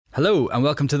Hello and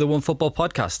welcome to the Onefootball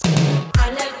Podcast.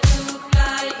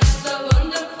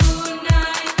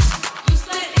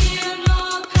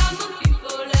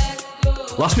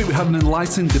 Last week we had an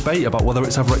enlightening debate about whether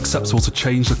it's ever acceptable to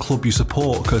change the club you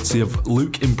support, courtesy of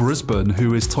Luke in Brisbane,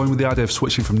 who is toying with the idea of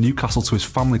switching from Newcastle to his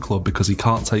family club because he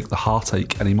can't take the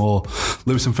heartache anymore.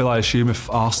 Lewis and Phil, I assume if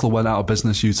Arsenal went out of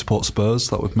business, you'd support Spurs.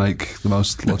 That would make the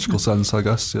most logical sense, I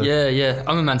guess. Yeah.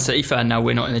 I'm a Man City fan now.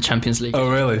 We're not in the Champions League. Oh,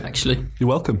 really? Actually. You're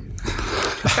welcome.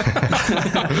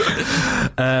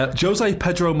 Jose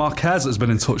Pedro Marquez has been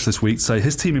in touch this week to say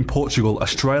his team in Portugal,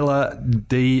 Estrela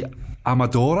de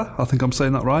Amadora, I think I'm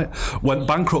saying that right, went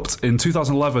bankrupt in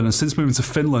 2011, and since moving to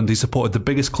Finland he supported the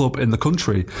biggest club in the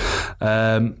country.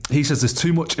 He says there's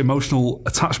too much emotional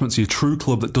attachment to your true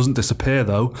club that doesn't disappear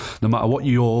though. No matter what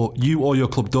you or your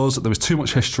club does, there is too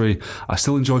much history. I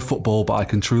still enjoy football, but I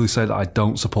can truly say that I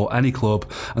don't support any club.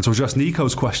 And to address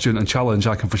Nico's question and challenge,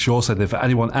 I can for sure say that if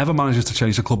anyone ever manages to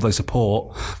change the club they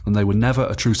support, then they were never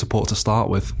a true supporter to start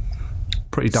with.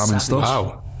 Pretty damning stuff.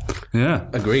 Wow. Yeah.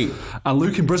 Agreed. And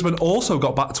Luke in Brisbane also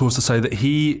got back to us to say that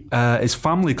his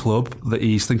family club that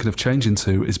he's thinking of changing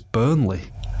to is Burnley.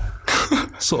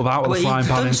 Sort of out of the frying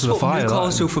pan into the fire.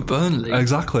 Newcastle for Burnley.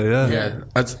 Exactly, yeah. Yeah,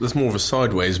 that's more of a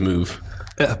sideways move.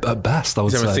 At best, I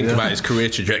would say. He's ever think about his career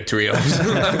trajectory.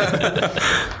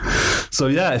 So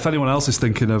yeah, if anyone else is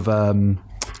thinking of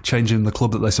changing the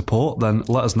club that they support, then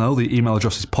let us know. The email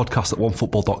address is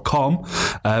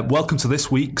podcast@onefootball.com. Welcome to this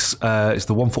week's it's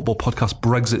the Onefootball Podcast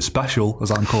Brexit special,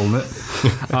 as I'm calling it.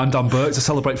 I'm Dan Burke. To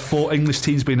celebrate 4 English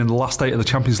teams being in the last 8 of the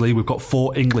Champions League, we've got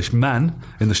 4 English men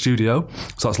in the studio.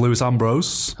 So that's Lewis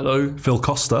Ambrose. Hello. Phil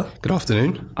Costa. Good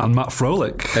afternoon. And Matt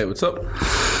Frohlich. Hey, what's up?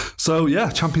 So yeah,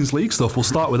 Champions League stuff. We'll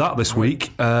start with that this week.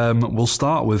 We'll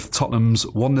start with Tottenham's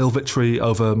 1-0 victory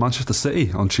over Manchester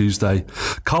City on Tuesday.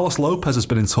 Carlos Lopez has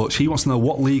been in touch. He wants to know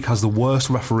what league has the worst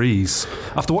referees.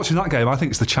 After watching that game, I think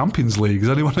it's the Champions League. Does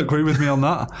anyone agree with me on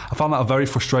that? I found that a very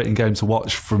frustrating game to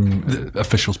watch from the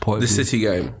officials' point of view. The City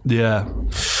game. Yeah.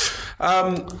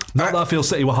 Not that I feel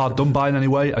City were hard done by in any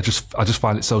way. I just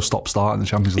find it so stop-start in the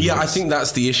Champions League. Yeah, I think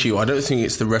that's the issue. I don't think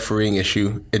it's the refereeing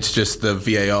issue. It's just the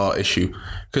VAR issue.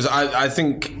 Because I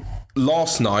think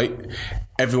last night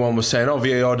everyone was saying,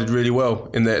 VAR did really well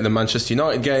in the Manchester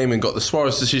United game and got the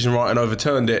Suarez decision right and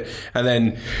overturned it. And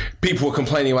then people were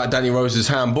complaining about Danny Rose's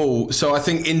handball. So I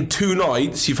think in 2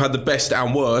 nights you've had the best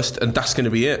and worst, and that's going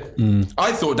to be it.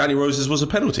 I thought Danny Rose's was a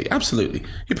penalty. Absolutely.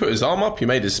 He put his arm up, he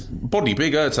made his body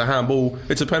bigger. It's a handball.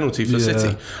 It's a penalty for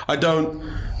City. I don't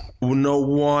know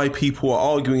why people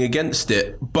are arguing against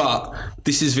it, but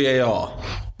this is VAR.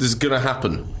 This is going to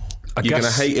happen. You're going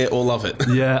to hate it or love it.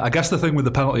 Yeah, I guess the thing with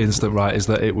the penalty incident, right, is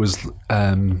that it was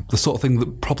the sort of thing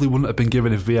that probably wouldn't have been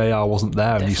given if VAR wasn't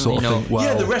there. Definitely and you sort of think, well...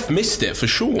 Yeah, the ref missed it for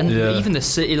sure. And even the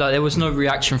City, there was no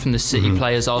reaction from the City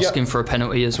players asking for a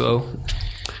penalty as well.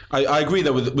 I agree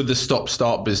though with the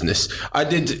stop-start business.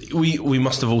 We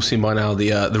must have all seen by now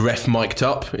the ref mic'd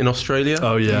up in Australia.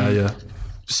 Oh, yeah.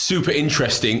 Super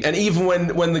interesting. And even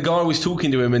when the guy was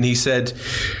talking to him and he said...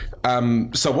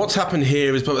 so what's happened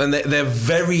here is, and they're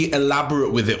very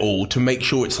elaborate with it all to make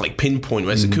sure it's like pinpoint,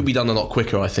 whereas it could be done a lot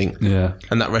quicker, I think. Yeah.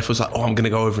 And that ref was like, I'm going to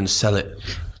go over and sell it.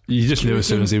 You just knew as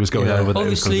soon as he was going over there.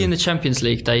 Obviously, in the Champions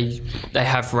League, they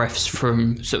have refs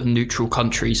from sort of neutral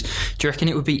countries. Do you reckon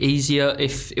it would be easier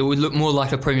if it would look more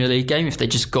like a Premier League game if they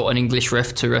just got an English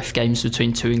ref to ref games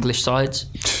between 2 English sides?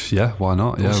 Yeah, why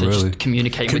not? Yeah, also really. Just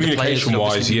communicate with the players.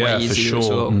 Communication-wise, yeah, for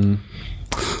sure.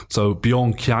 So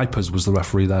Bjorn Kuipers was the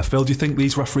referee there. Phil, do you think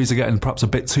these referees are getting perhaps a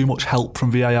bit too much help from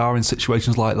VAR in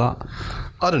situations like that?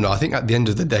 I don't know. I think at the end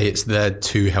of the day, it's there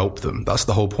to help them. That's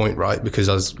the whole point, right? Because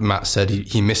as Matt said,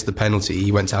 he missed the penalty.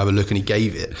 He went to have a look and he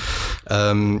gave it.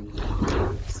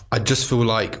 I just feel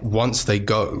like once they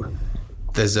go,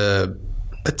 there's a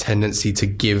tendency to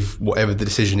give whatever the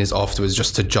decision is afterwards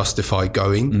just to justify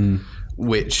going,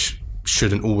 which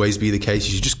shouldn't always be the case.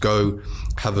 You should just go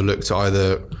have a look to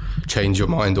either change your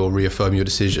mind or reaffirm your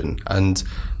decision. And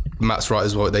Matt's right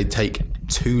as well, they take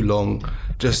too long.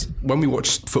 Just when we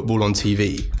watch football on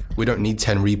TV, we don't need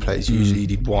 10 replays. You usually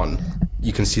need 1.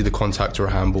 You can see the contact or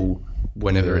a handball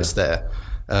whenever it's there.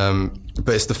 But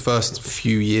it's the first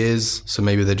few years, so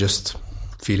maybe they're just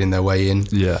feeling their way in.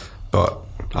 Yeah. But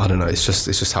I don't know. It's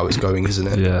just how it's going, isn't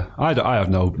it? Yeah, I have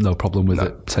no problem with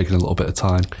it taking a little bit of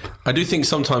time. I do think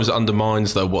sometimes it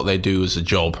undermines though what they do as a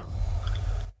job.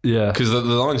 Yeah, because the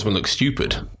linesman looks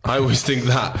stupid. I always think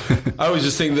that. I always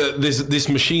just think that this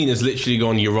machine has literally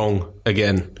gone. You're wrong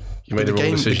again. You made the wrong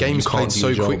decision. The game's played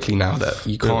so quickly now that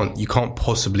you can't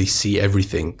possibly see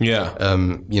everything. Yeah.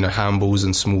 Handballs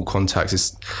and small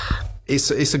contacts.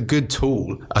 It's a good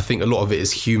tool. I think a lot of it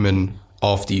is human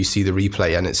after you see the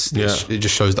replay, and it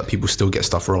just shows that people still get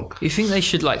stuff wrong. You think they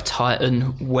should like tighten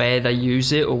where they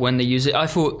use it or when they use it? I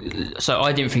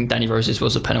didn't think Danny Rose's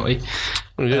was a penalty.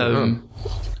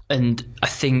 And I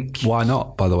think... Why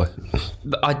not, by the way?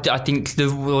 I think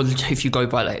if you go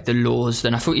by like the laws,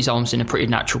 then I thought his arm's in a pretty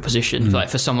natural position. Like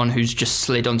for someone who's just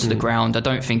slid onto the ground, I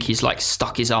don't think he's like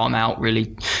stuck his arm out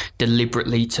really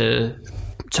deliberately to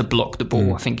block the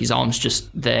ball. I think his arm's just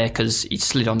there because he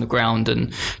slid on the ground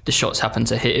and the shots happened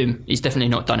to hit him. He's definitely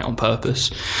not done it on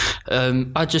purpose.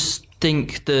 I just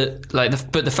think that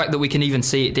but the fact that we can even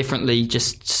see it differently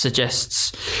just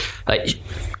suggests like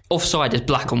offside is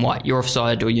black and white. You're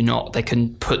offside or you're not. They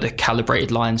can put the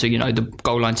calibrated lines, or the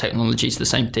goal line technology is the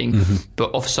same thing.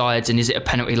 But offsides, and is it a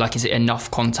penalty? Like, is it enough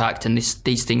contact? And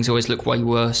these things always look way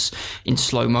worse in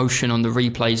slow motion on the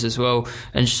replays as well.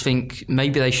 And just think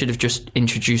maybe they should have just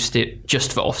introduced it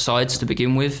just for offsides to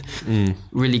begin with.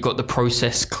 Really got the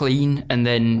process clean, and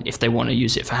then if they want to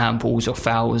use it for handballs or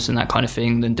fouls and that kind of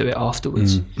thing, then do it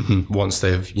afterwards. Once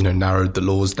they've narrowed the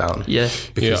laws down,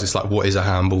 because it's like, what is a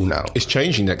handball now? It's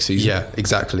changing next season. Yeah,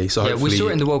 exactly. So hopefully, we saw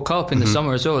it in the World Cup in the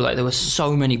summer as well. Like there were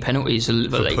so many penalties,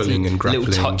 like pulling and grappling,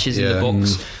 little touches in the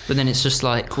box. But then it's just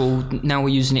like, well, now we're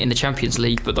using it in the Champions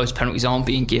League, but those penalties aren't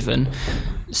being given.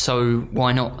 So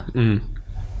why not?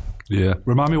 Yeah.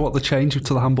 Remind me what the change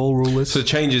to the handball rule is. So the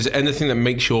change is anything that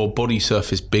makes your body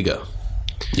surface bigger.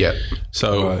 Yeah.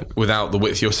 So without the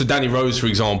width, so Danny Rose, for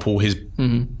example, his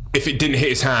if it didn't hit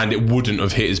his hand, it wouldn't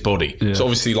have hit his body. Yeah. So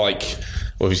obviously,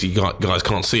 guys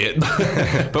can't see it,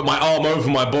 but my arm over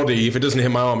my body, if it doesn't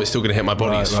hit my arm, it's still going to hit my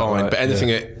body. It's fine. But anything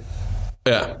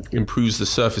that improves the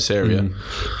surface area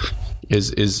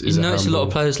is you notice a lot of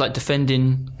players like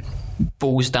defending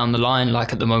balls down the line,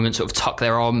 like at the moment, sort of tuck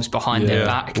their arms behind their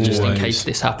back just in case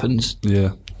this happens.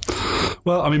 Yeah.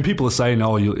 Well, I mean, people are saying,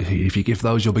 if you give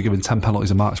those, you'll be given 10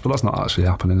 penalties a match, but that's not actually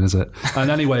happening, is it?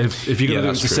 And anyway, if you're going to do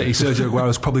it to City, Sergio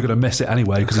Aguero's probably going to miss it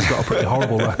anyway because he's got a pretty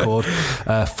horrible record.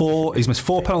 He's missed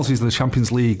 4 penalties in the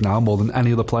Champions League now, more than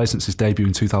any other player since his debut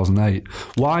in 2008.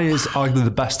 Why is arguably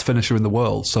the best finisher in the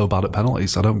world so bad at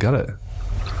penalties? I don't get it.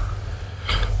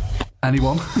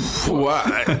 Anyone? Well,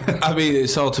 I mean,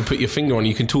 it's hard to put your finger on.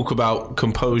 You can talk about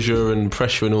composure and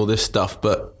pressure and all this stuff,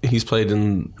 but he's played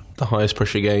in the highest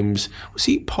pressure games. Was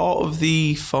he part of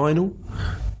the final?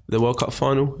 The World Cup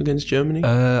final against Germany?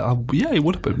 Yeah, he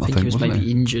would have been. I think he was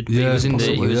maybe injured. Yeah, he was in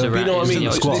possibly, he was around. You know what I mean?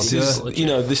 This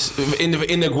is, this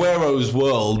in Aguero's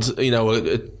world,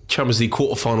 a Champions League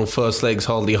quarterfinal first leg's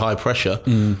hardly high pressure.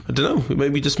 I don't know.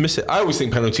 Maybe just miss it. I always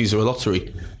think penalties are a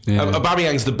lottery. Yeah.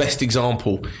 Aubameyang's the best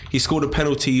example. He scored a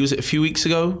penalty. Was it a few weeks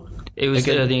ago? It was,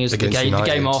 I think it was the game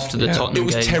after the Tottenham game. It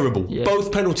was terrible. Yeah.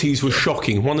 Both penalties were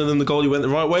shocking. One of them, the goalie went the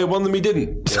right way. One of them, he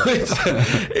didn't. So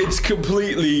it's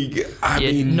completely... I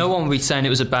mean... No one would be saying it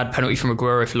was a bad penalty from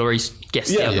Aguero if Lloris gets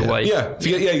the other way. Yeah,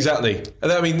 exactly.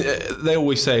 And I mean, they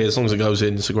always say as long as it goes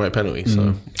in, it's a great penalty.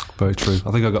 So very true.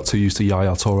 I think I got too used to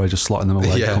Yaya Toure just slotting them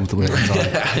away comfortably at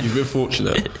the time. You've been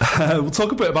fortunate. We'll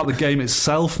talk a bit about the game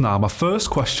itself now. My first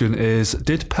question is,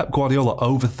 did Pep Guardiola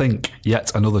overthink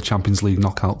yet another Champions League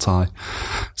knockout tie?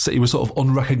 City was sort of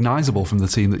unrecognisable from the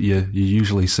team that you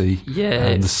usually see.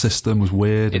 Yeah. The system was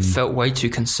weird. It felt way too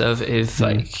conservative.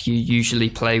 Like you usually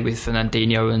play with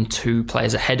Fernandinho and 2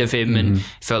 players ahead of him, and it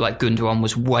felt like Gundogan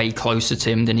was way closer to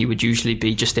him than he would usually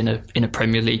be just in a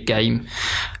Premier League game.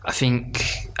 I think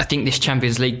this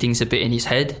Champions League thing's a bit in his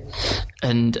head,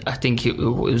 and I think it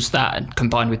was that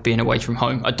combined with being away from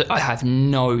home. I have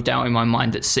no doubt in my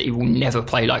mind that City will never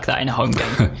play like that in a home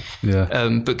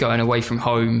game. But going away from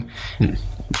home,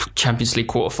 Champions League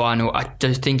quarter-final, I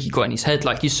don't think he got in his head.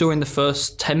 Like you saw in the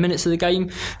first 10 minutes of the game,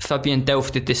 Fabian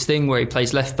Delph did this thing where he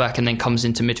plays left back and then comes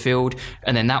into midfield,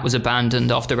 and then that was abandoned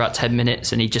after about 10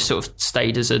 minutes, and he just sort of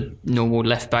stayed as a normal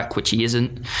left back, which he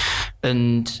isn't.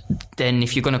 And then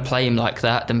if you're going to play him like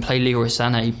that, then play Leroy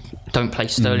Sané. Don't play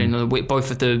Sterling.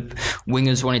 Both of the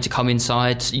wingers wanted to come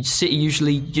inside. City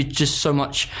usually, you're just so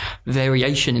much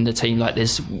variation in the team. Like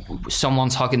there's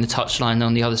someone's hugging the touchline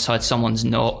on the other side, someone's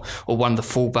not, or one of the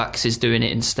fullbacks is doing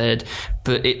it instead.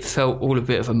 But it felt all a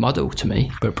bit of a muddle to me.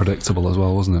 A bit predictable as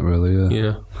well, wasn't it? Really?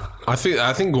 Yeah. I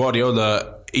think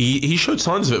Guardiola. He showed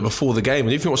signs of it before the game,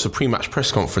 and if you watch the pre-match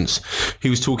press conference, he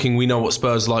was talking, we know what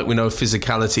Spurs like, we know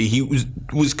physicality. He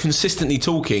was consistently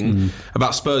talking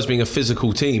about Spurs being a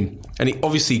physical team, and he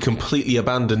obviously completely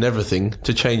abandoned everything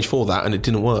to change for that, and it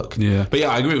didn't work. Yeah. But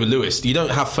I agree with Lewis. You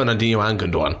don't have Fernandinho and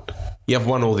Gundogan. You have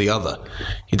one or the other.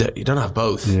 You don't have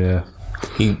both. Yeah.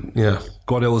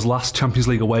 Guardiola's last Champions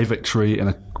League away victory in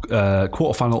a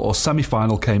quarter-final or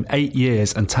semi-final came 8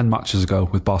 years and 10 matches ago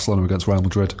with Barcelona against Real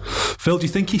Madrid. Phil, do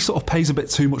you think he sort of pays a bit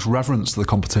too much reverence to the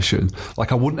competition?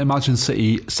 Like, I wouldn't imagine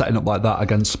City setting up like that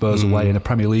against Spurs away in a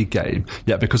Premier League game,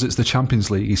 yet because it's the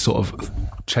Champions League, he sort of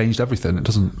changed everything. It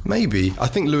doesn't... Maybe. I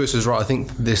think Lewis is right. I think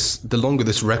the longer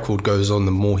this record goes on,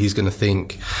 the more he's going to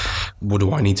think, what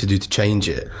do I need to do to change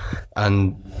it?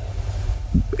 And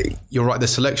you're right, the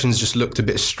selections just looked a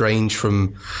bit strange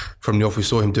from the off. We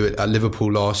saw him do it at Liverpool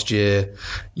last year.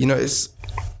 It's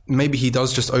maybe he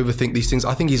does just overthink these things.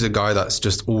 I think he's a guy that's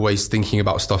just always thinking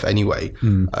about stuff anyway.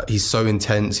 He's so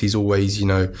intense. He's always,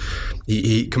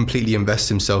 he completely invests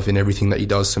himself in everything that he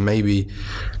does. So maybe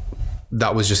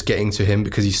that was just getting to him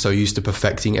because he's so used to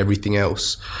perfecting everything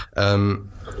else.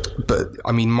 But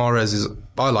I mean,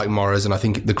 I like Mahrez, and I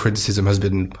think the criticism has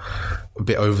been a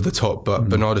bit over the top, but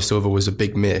Bernardo Silva was a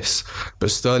big miss.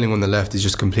 But Sterling on the left is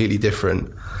just completely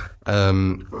different.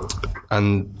 And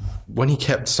when he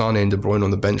kept Sane and De Bruyne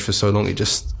on the bench for so long, it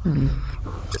just...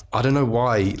 I don't know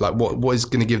why. Like, what is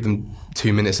going to give them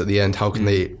 2 minutes at the end? How can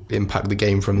they impact the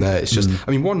game from there? It's just...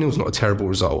 I mean, 1-0 is not a terrible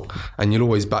result, and you'll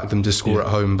always back them to score at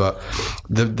home, but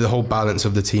the whole balance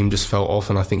of the team just fell off,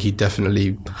 and I think he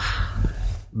definitely...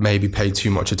 maybe paid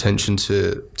too much attention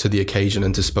to the occasion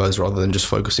and to Spurs rather than just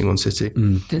focusing on City.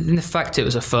 And the fact it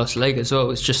was a first leg as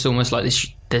well, it's just almost like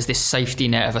there's this safety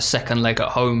net of a second leg at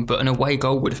home, but an away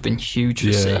goal would have been huge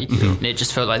for City. And it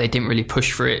just felt like they didn't really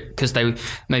push for it because they were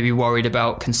maybe worried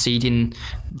about conceding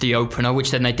the opener,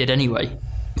 which then they did anyway.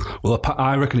 Well,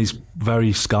 I reckon he's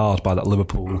very scarred by that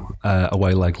Liverpool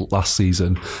away leg last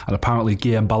season. And apparently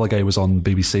Guillaume Balaguer was on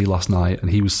BBC last night, and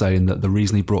he was saying that the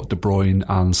reason he brought De Bruyne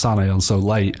and Sané on so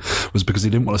late was because he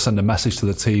didn't want to send a message to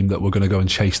the team that we're going to go and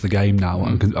chase the game now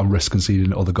and risk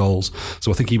conceding other goals.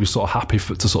 So I think he was sort of happy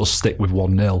to sort of stick with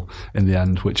 1-0 in the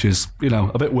end, which is,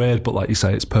 a bit weird, but like you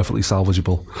say, it's perfectly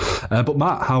salvageable. But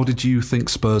Matt, how did you think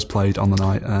Spurs played on the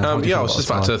night? I was just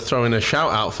about to throw in a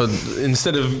shout out for,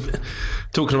 instead of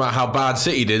talking about how bad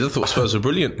City did, I thought Spurs were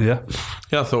brilliant. Yeah,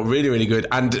 I thought really, really good.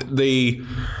 And the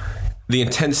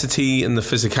intensity and the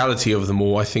physicality of them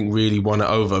all, I think, really won it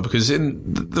over, because in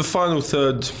the final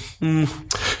third,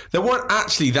 there weren't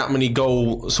actually that many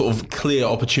goal sort of clear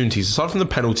opportunities. Aside from the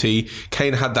penalty,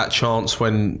 Kane had that chance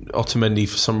when Otamendi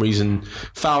for some reason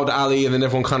fouled Ali, and then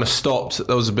everyone kind of stopped.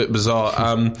 That was a bit bizarre.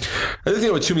 I don't think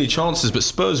there were too many chances, but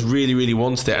Spurs really, really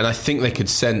wanted it, and I think they could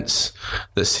sense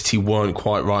that City weren't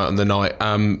quite right on the night.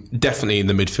 Definitely in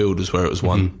the midfield was where it was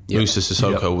won. Moussa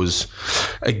Sissoko was,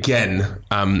 again,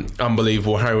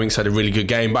 unbelievable. Harry Winks had a really good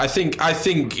game, but I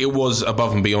think it was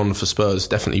above and beyond for Spurs,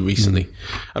 definitely recently.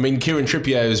 I mean, Kieran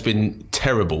Trippier has been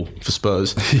terrible for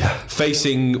Spurs,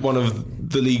 facing one of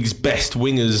the league's best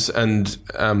wingers and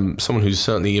someone who's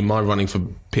certainly in my running for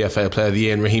PFA Player of the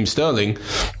Year, and Raheem Sterling.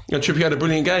 And Trippier had a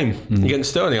brilliant game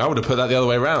against Sterling. I would have put that the other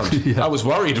way around. I was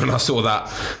worried when I saw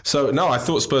that. So, no, I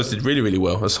thought Spurs did really, really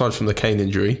well, aside from the Kane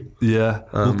injury. Yeah.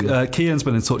 Kian's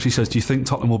been in touch. He says, do you think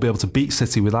Tottenham will be able to beat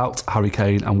City without Harry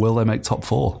Kane, and will they make top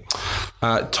four?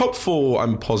 Top four,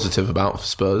 I'm positive about for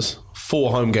Spurs.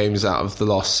 4 home games out of the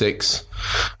last 6.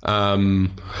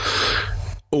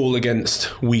 All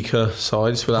against weaker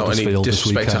sides, without any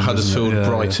disrespect to Huddersfield,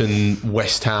 Brighton,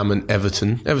 West Ham and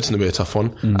Everton. Everton will be a tough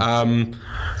one.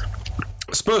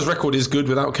 Spurs' record is good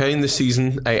without Kane this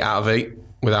season, 8 out of 8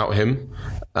 without him.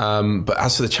 But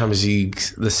as for the Champions League,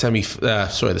 the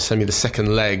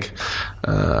second leg,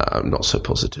 I'm not so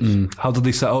positive. How did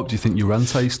they set up? Do you think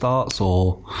Llorente starts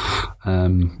or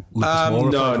Lucas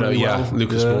Moura?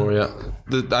 Lucas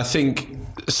Moura, I think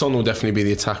Son will definitely be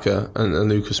the attacker, and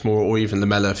Lucas Moura, or even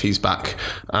Lamela if he's back.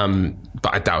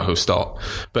 But I doubt he'll start.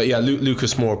 But yeah,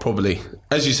 Lucas Moura probably.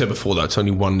 As you said before, though, it's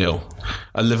only 1-0.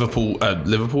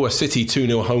 A City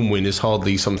 2-0 home win is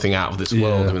hardly something out of this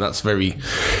world. I mean, that's very,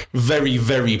 very,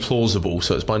 very plausible.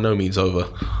 So it's by no means over.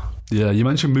 Yeah, you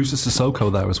mentioned Moussa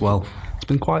Sissoko there as well. It's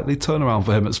been quite the turnaround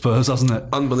for him at Spurs, hasn't it?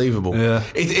 Unbelievable. Yeah.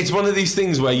 It's one of these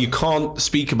things where you can't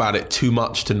speak about it too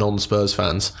much to non-Spurs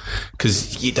fans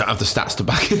because you don't have the stats to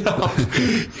back it up.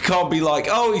 You can't be like,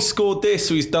 oh, he scored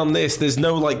this or he's done this. There's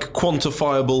no like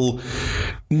quantifiable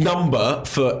number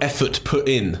for effort put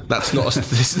in. That's not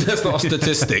that's not a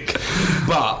statistic.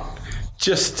 But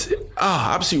just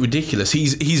absolutely ridiculous.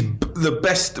 He's the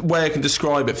best way I can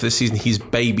describe it for this season. He's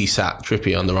babysat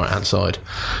Trippier on the right hand side.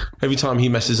 Every time he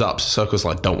messes up, Sissoko's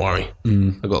like, "Don't worry,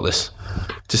 I got this."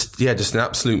 Just an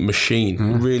absolute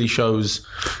machine. Really shows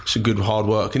some good hard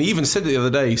work. And he even said it the other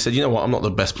day. He said, "You know what? I'm not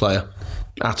the best player.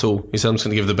 at all. He said, I'm just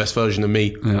going to give the best version of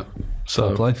me. Yeah.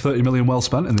 So play. 30 million well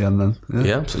spent in the end then.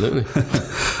 Yeah, absolutely.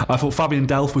 I thought Fabian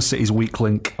Delph was City's weak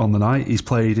link on the night. He's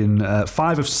played in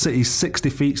 5 of City's 6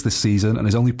 defeats this season, and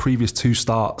his only previous 2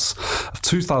 starts of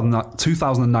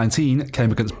 2019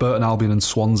 came against Burton Albion and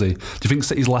Swansea. Do you think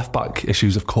City's left-back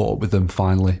issues have caught up with them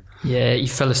finally? Yeah, he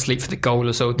fell asleep for the goal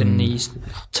as well, didn't he? He's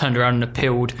turned around and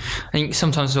appealed. I think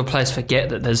sometimes our players forget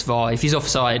that there's VAR. If he's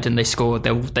offside and they score,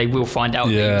 they will find out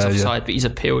that he's offside, but he's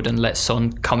appealed and let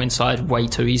Son come inside way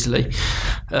too easily.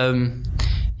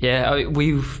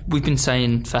 We've been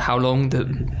saying for how long that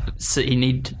City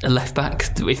need a left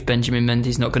back if Benjamin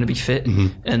Mendy's not going to be fit,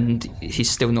 and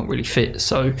he's still not really fit.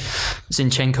 So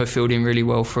Zinchenko filled in really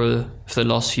well for the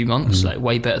last few months, like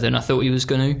way better than I thought he was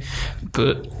going to.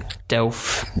 But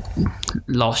Delph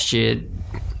last year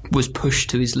was pushed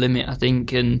to his limit, I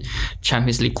think, and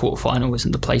Champions League quarter-final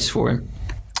wasn't the place for him.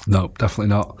 No, definitely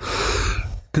not.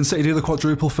 Can City do the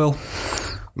quadruple, Phil?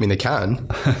 I mean, they can.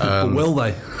 But will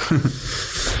they?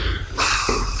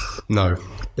 No,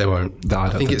 they won't. I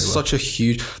think it's such a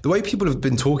huge... The way people have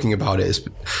been talking about it is,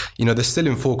 they're still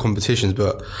in 4 competitions,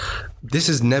 but this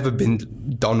has never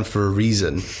been done for a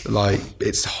reason. Like,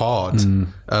 it's hard.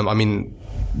 I mean,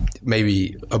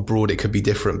 maybe abroad it could be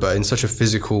different, but in such a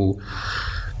physical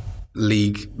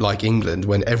league like England,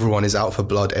 when everyone is out for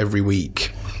blood every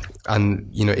week,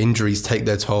 and injuries take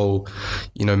their toll,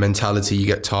 mentality, you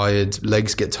get tired,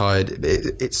 legs get tired,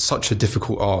 it's such a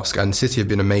difficult ask. And City have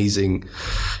been amazing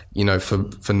for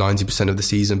 90% of the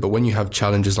season, but when you have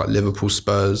challenges like Liverpool,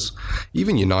 Spurs,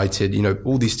 even United,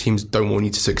 all these teams don't want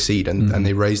you to succeed, and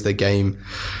they raise their game.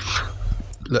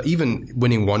 Look, even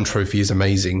winning 1 trophy is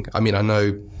amazing. I mean, I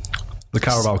know the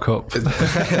Carabao Cup.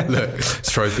 Look, it's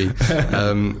a trophy.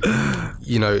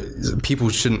 People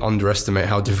shouldn't underestimate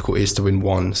how difficult it is to win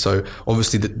 1. So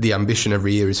obviously the ambition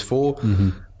every year is 4,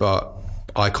 but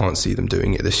I can't see them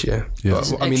doing it this year. Yeah.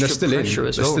 But, I mean, they're still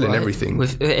in everything.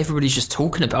 Everybody's just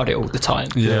talking about it all the time.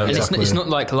 Yeah, and exactly. It's not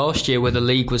like last year where the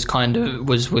league was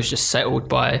was just settled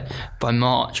by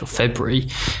March or February.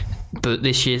 But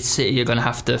this year, City are going to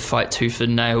have to fight tooth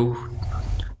and nail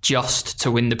just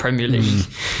to win the Premier League.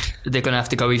 They're going to have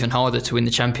to go even harder to win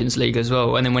the Champions League as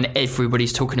well. And then when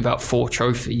everybody's talking about 4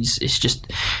 trophies,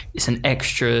 it's an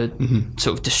extra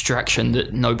sort of distraction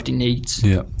that nobody needs.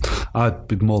 Yeah, I'd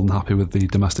be more than happy with the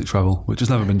domestic travel, which has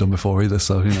never been done before either.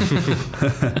 So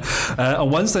on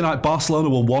Wednesday night, Barcelona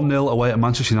won 1-0 away at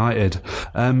Manchester United.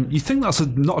 You think that's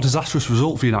not a disastrous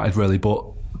result for United, really, but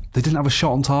they didn't have a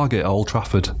shot on target at Old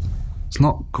Trafford. It's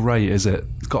not great, is it?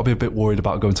 You've got to be a bit worried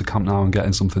about going to Camp Nou and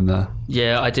getting something there.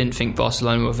 Yeah, I didn't think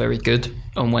Barcelona were very good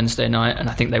on Wednesday night, and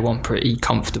I think they won pretty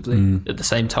comfortably at the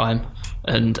same time.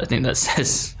 And I think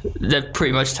that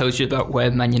pretty much tells you about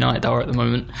where Man United are at the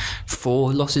moment.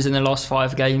 4 losses in their last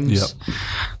 5 games. Yep.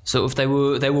 Sort of, they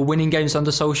were winning games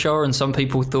under Solskjaer, and some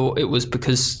people thought it was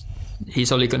because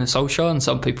he's Ole Gunnar Solskjaer, and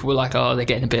some people were like, they're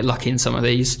getting a bit lucky in some of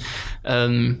these.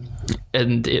 And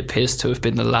it appears to have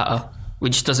been the latter.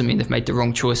 Which doesn't mean they've made the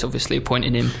wrong choice, obviously,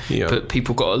 appointing him. Yeah. But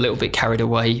people got a little bit carried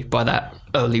away by that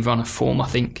early run of form, I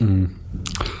think.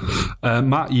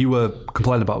 Matt, you were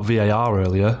complaining about VAR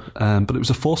earlier, but it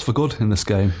was a force for good in this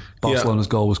game. Barcelona's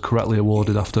goal was correctly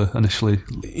awarded after initially...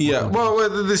 Yeah, well,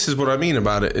 this is what I mean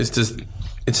about it. It's just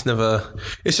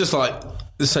like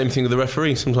the same thing with the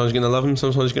referee. Sometimes you're going to love him,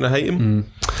 sometimes you're going to hate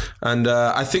him. And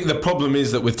I think the problem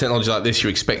is that with technology like this,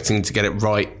 you're expecting to get it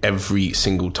right every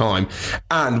single time.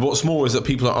 And what's more is that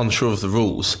people are unsure of the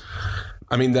rules.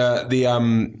 I mean,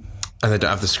 and they don't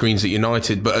have the screens at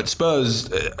United, but at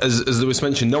Spurs, as Lewis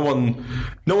mentioned, no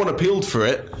one appealed for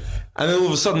it. And then all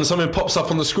of a sudden something pops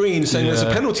up on the screen saying there's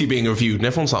a penalty being reviewed, and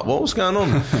everyone's like, what's going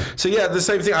on? So the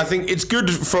same thing. I think it's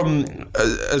good from,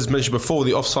 as mentioned before,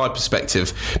 the offside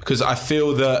perspective, because I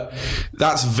feel that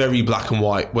that's very black and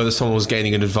white, whether someone was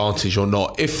gaining an advantage or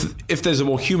not. If there's a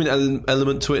more human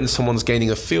element to it and someone's gaining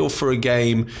a feel for a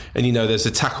game, and there's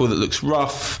a tackle that looks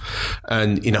rough,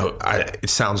 and it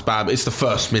sounds bad, but it's the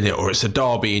first minute or it's a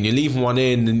derby and you're leaving one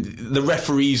in, and the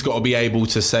referee's got to be able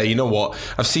to say, you know what,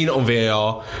 I've seen it on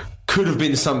VAR, could have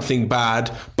been something bad,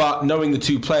 but knowing the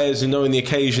 2 players and knowing the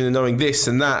occasion and knowing this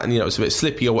and that, and it's a bit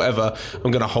slippy or whatever,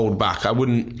 I'm going to hold back. I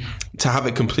wouldn't, to have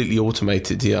it completely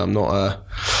automated. I'm not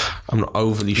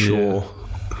overly sure.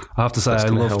 I have to say, I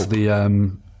loved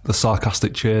the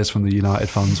sarcastic cheers from the United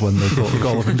fans when they thought the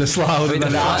goal had been disallowed. And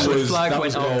then the flag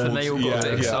went off and they all got a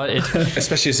bit excited.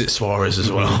 Especially as it's Suarez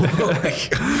as well.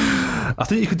 I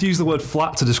think you could use the word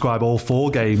flat to describe all 4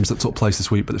 games that took place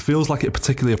this week, but it feels like it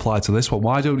particularly applied to this one.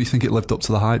 Why don't you think it lived up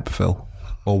to the hype, Phil?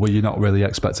 Or were you not really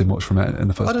expecting much from it in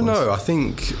the first place? I don't know. I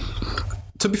think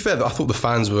To be fair, I thought the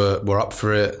fans were up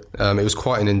for it. It was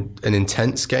quite an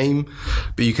intense game,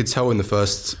 but you could tell in the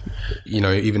first,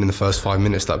 even in the first 5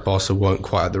 minutes that Barca weren't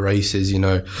quite at the races.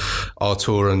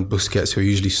 Artur and Busquets, who are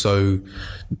usually so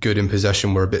good in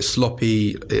possession, were a bit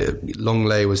sloppy.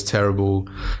 Longley was terrible.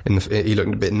 He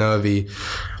looked a bit nervy.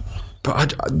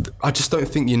 But I just don't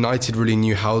think United really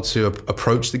knew how to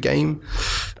approach the game.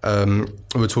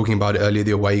 We were talking about it earlier,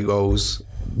 the away goals.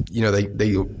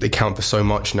 They count for so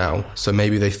much now. So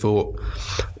maybe they thought,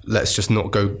 let's just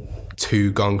not go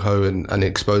too gung-ho and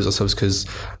expose ourselves, because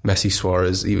Messi,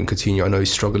 Suarez, even Coutinho, I know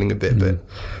he's struggling a bit, but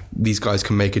these guys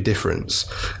can make a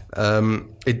difference.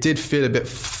 It did feel a bit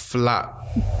flat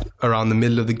around the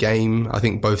middle of the game. I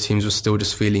think both teams were still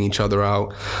just feeling each other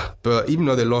out. But even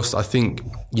though they lost, I think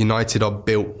United are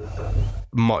built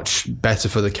much better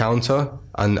for the counter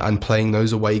and playing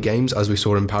those away games, as we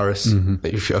saw in Paris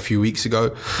a few weeks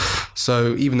ago.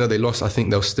 So even though they lost, I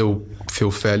think they'll still feel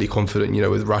fairly confident,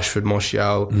 with Rashford,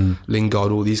 Martial,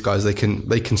 Lingard, all these guys, they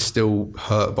can still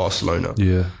hurt Barcelona.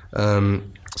 Yeah.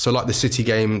 So like the City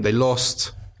game, they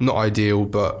lost, not ideal,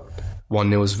 but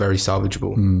 1-0 is very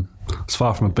salvageable. It's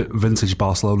far from a bit vintage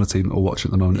Barcelona team that we're watching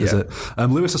at the moment, is it?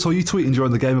 Lewis, I saw you tweeting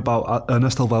during the game about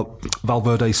Ernesto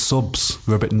Valverde's subs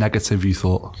were a bit negative, you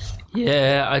thought.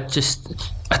 Yeah,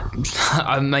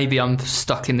 maybe I'm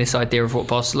stuck in this idea of what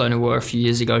Barcelona were a few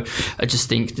years ago. I just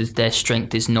think that their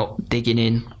strength is not digging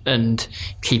in and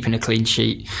keeping a clean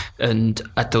sheet. And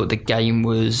I thought the game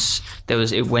was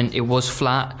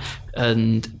flat,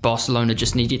 and Barcelona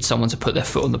just needed someone to put their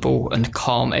foot on the ball and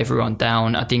calm everyone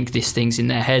down. I think this thing's in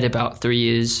their head about 3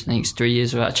 years. I think it's 3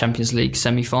 years without a Champions League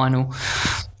semi-final.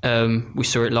 We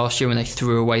saw it last year when they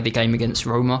threw away the game against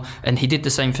Roma, and he did the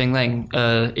same thing then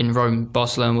in Rome.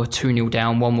 Barcelona were 2-0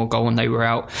 down, one more goal and they were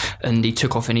out, and he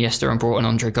took off Iniesta and brought in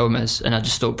Andre Gomez. And I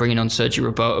just thought bringing on Sergio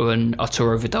Roberto and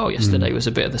Arturo Vidal yesterday was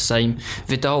a bit of the same.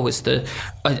 Vidal was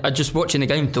I just watching the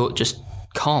game thought, just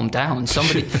calm down.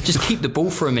 Somebody just keep the ball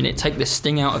for a minute, take the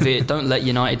sting out of it. Don't let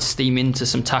United steam into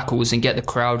some tackles and get the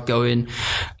crowd going.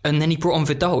 And then he brought on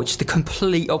Vidal, which is the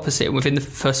complete opposite. And within the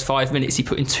first 5 minutes, he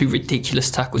put in 2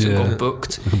 ridiculous tackles and got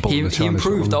booked. He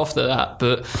improved after that,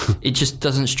 but it just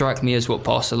doesn't strike me as what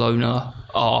Barcelona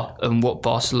are and what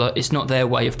Barcelona. It's not their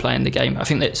way of playing the game. I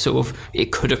think that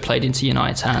it could have played into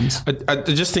United's hands. I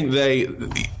just think they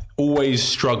always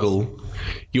struggle.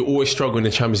 You always struggle in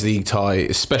a Champions League tie,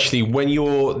 especially when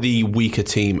you're the weaker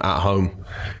team at home.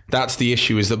 That's the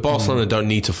issue, is that Barcelona don't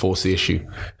need to force the issue.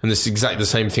 And it's exactly the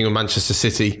same thing with Manchester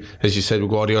City, as you said,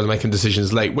 with Guardiola making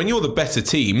decisions late. When you're the better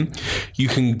team, you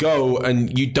can go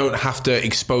and you don't have to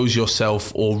expose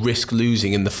yourself or risk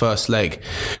losing in the first leg.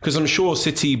 Because I'm sure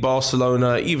City,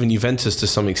 Barcelona, even Juventus to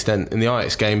some extent in the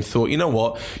Ajax game thought, you know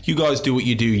what, you guys do what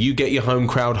you do. You get your home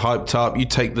crowd hyped up, you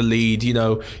take the lead,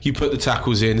 you put the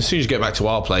tackles in. As soon as you get back to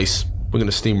our place, we're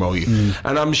going to steamroll you.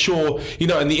 And I'm sure,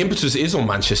 and the impetus is on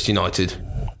Manchester United.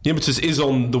 The impetus is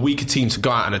on the weaker team to go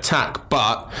out and attack,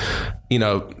 but,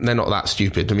 they're not that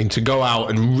stupid. I mean, to go out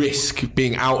and risk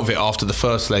being out of it after the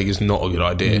first leg is not a good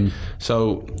idea.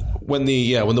 So when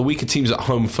the weaker team's at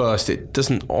home first, it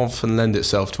doesn't often lend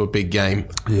itself to a big game,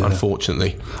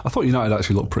 unfortunately. I thought United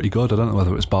actually looked pretty good. I don't know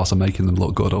whether it was Barca making them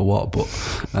look good or what, but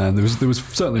there was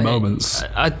certainly moments.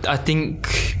 I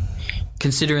think,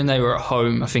 considering they were at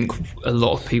home, I think a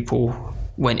lot of people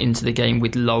went into the game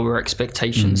with lower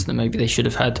expectations than maybe they should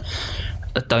have had.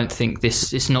 I don't think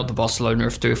it's not the Barcelona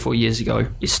of 3 or 4 years ago.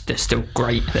 They're still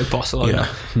great, they're Barcelona.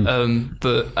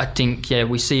 But I think,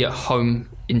 we see at home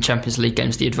in Champions League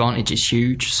games the advantage is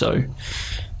huge. So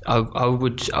I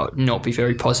would not be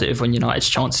very positive on United's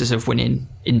chances of winning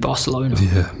in Barcelona.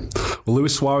 Yeah. Well,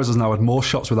 Luis Suarez has now had more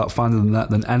shots without finding the net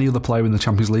than any other player in the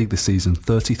Champions League this season,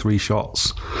 33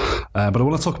 shots. But I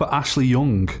want to talk about Ashley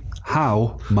Young.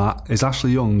 How, Matt, is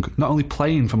Ashley Young not only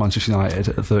playing for Manchester United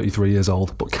at 33 years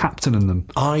old, but captaining them?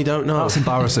 I don't know. That's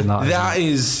embarrassing, that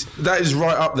is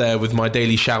right up there with my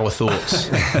daily shower thoughts.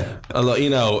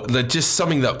 They're just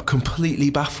something that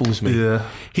completely baffles me. Yeah.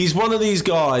 He's one of these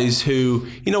guys who,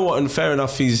 and fair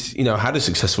enough, he's, had a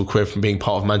successful career from being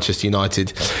part of Manchester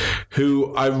United,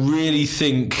 who I really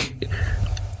think,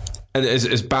 and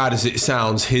as bad as it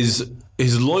sounds, his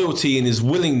loyalty and his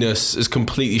willingness has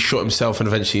completely shot himself and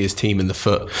eventually his team in the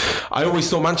foot. I always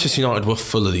thought Manchester United were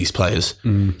full of these players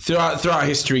throughout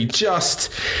history.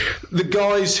 Just the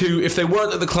guys who, if they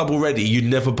weren't at the club already, you'd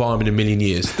never buy them in a million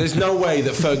years. There's no way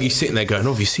that Fergie's sitting there going,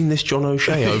 have you seen this John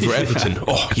O'Shea over at Everton?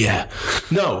 Oh, yeah.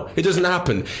 No, it doesn't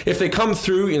happen. If they come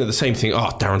through, the same thing,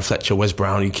 Darren Fletcher, Wes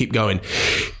Brown, you keep going.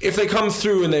 If they come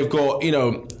through and they've got,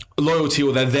 loyalty,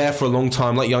 or they're there for a long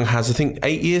time, like Young has, I think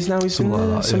 8 years now he's been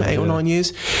there, 8 or 9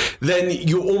 years, then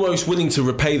you're almost willing to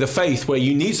repay the faith, where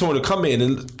you need someone to come in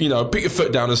and, you know, put your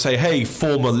foot down and say, hey,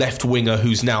 former left winger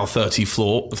who's now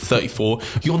 34,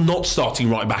 you're not starting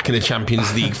right back in the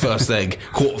Champions League first leg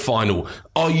quarter final.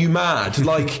 Are you mad?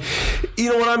 Like,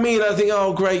 you know what I mean? I think,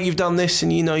 oh great, you've done this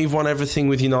and you know you've won everything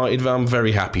with United, I'm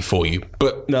very happy for you.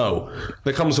 But no,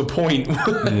 there comes a point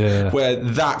where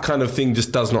that kind of thing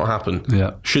just does not happen.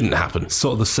 Shouldn't happen.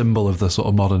 Sort of the symbol of the sort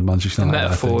of modern Manchester United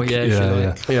metaphor.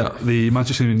 Yeah. The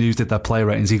Manchester United News did their play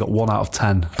ratings, he got 1 out of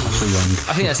 10 for Young.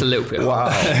 I think that's a little bit wow.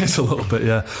 It's a little bit,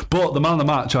 yeah. But the man of the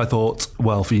match, I thought,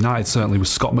 well, for United certainly, was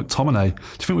Scott McTominay. Do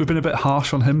you think we've been a bit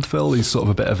harsh on him, Phil? He's sort of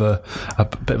a bit of a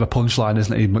punchline,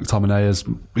 isn't he? McTominay is,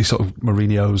 he's sort of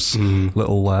Mourinho's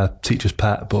little teacher's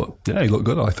pet, but yeah, he looked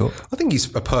good, I thought. I think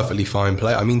he's a perfectly fine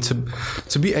player. I mean,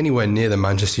 to be anywhere near the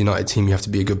Manchester United team, you have to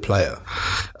be a good player.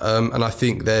 And I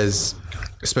think there's,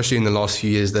 especially in the last few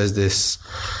years, there's this,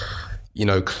 you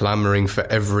know, clamouring for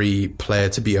every player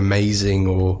to be amazing,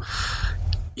 or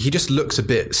he just looks a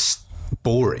bit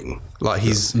boring. Like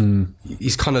he's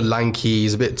kind of lanky,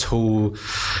 he's a bit tall,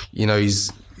 you know,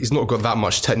 he's not got that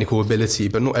much technical ability,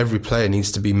 but not every player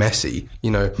needs to be Messi.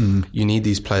 You know, you need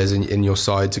these players in your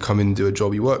side to come in and do a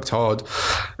job. He worked hard.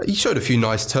 He showed a few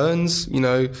nice turns, you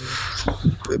know,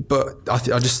 but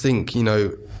I just think, you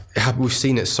know, we've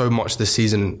seen it so much this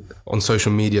season on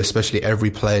social media, especially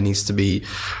every player needs to be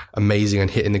amazing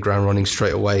and hitting the ground running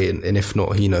straight away. And if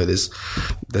not, you know, there's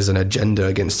an agenda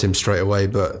against him straight away.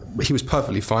 But he was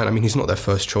perfectly fine. I mean, he's not their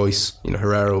first choice. You know,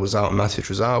 Herrera was out, Matic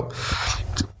was out.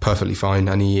 Perfectly fine.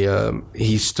 And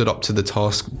he stood up to the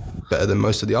task better than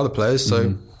most of the other players.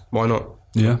 So why not?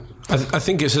 Yeah. I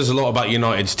think it says a lot about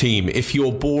United's team. If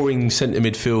your boring centre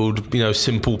midfield, you know,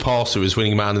 simple passer is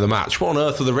winning man of the match, what on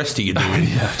earth are the rest of you doing?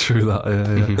 Yeah, true that.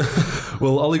 Yeah.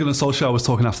 Well, Ole Gunnar Solskjaer was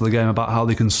talking after the game about how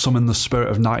they can summon the spirit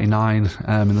of '99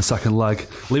 in the second leg,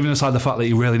 leaving aside the fact that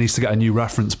he really needs to get a new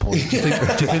reference point. Do you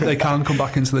think they can come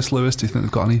back into this, Lewis? Do you think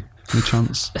they've got any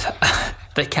chance?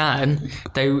 They can.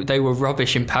 They were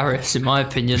rubbish in Paris, in my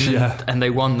opinion, and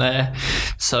they won there.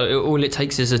 So all it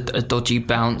takes is a dodgy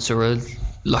bounce or a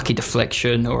lucky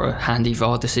deflection or a handy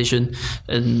VAR decision,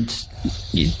 and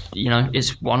you know,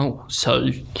 it's 1-1. So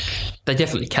they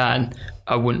definitely can.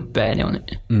 I wouldn't bet any on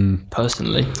it,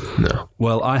 personally. No.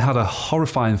 Well, I had a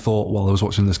horrifying thought while I was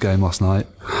watching this game last night.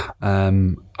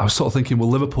 I was sort of thinking, well,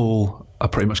 Liverpool are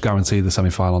pretty much guaranteed the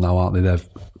semi-final now, aren't they? They've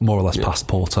more or less past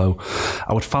Porto.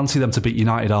 I would fancy them to beat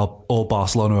United or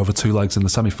Barcelona over 2 legs in the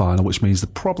semi-final, which means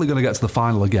they're probably going to get to the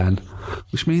final again,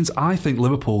 which means I think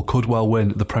Liverpool could well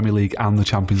win the Premier League and the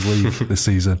Champions League this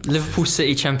season. Liverpool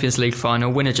City Champions League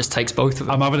final, winner just takes both of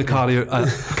them. I'm having a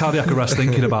cardiac arrest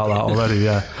thinking about that already,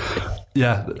 yeah.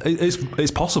 Yeah,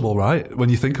 it's possible, right? When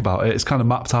you think about it, it's kind of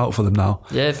mapped out for them now.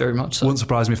 Yeah, very much so. Wouldn't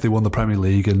surprise me if they won the Premier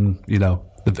League, and, you know,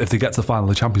 if they get to the final of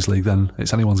the Champions League, then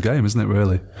it's anyone's game, isn't it,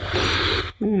 really?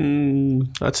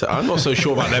 That's it. I'm not so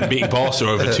sure about them beating Barca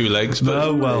over 2 legs. But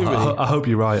no, well, I hope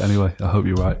you're right anyway. I hope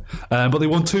you're right. But they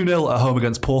won 2-0 at home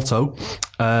against Porto.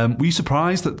 Were you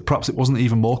surprised that perhaps it wasn't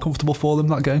even more comfortable for them,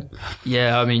 that game?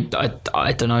 Yeah, I mean,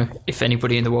 I don't know if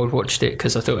anybody in the world watched it,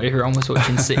 because I thought everyone was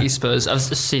watching City Spurs. I was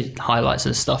just seeing highlights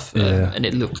and stuff, and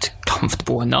it looked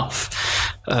comfortable enough.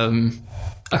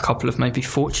 A couple of maybe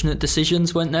fortunate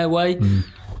decisions went their way,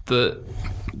 but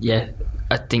yeah,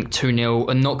 I think 2-0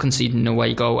 and not conceding an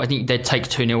away goal, I think they'd take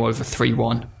 2-0 over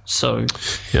 3-1. So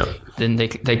then they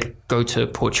go to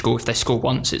Portugal. If they score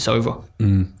once, it's over.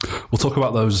 We'll talk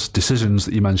about those decisions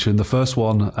that you mentioned. The first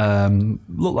one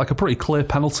looked like a pretty clear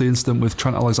penalty incident with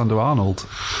Trent Alexander-Arnold.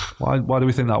 Why do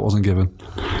we think that wasn't given?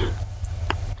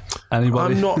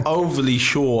 Anybody? I'm not overly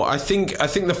sure. I think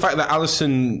the fact that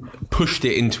Alisson pushed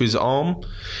it into his arm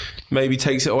maybe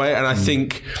takes it away, and I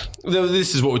think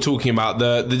this is what we're talking about.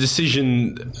 The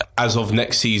decision as of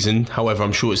next season, however,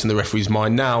 I'm sure it's in the referee's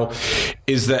mind now,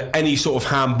 is that any sort of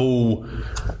handball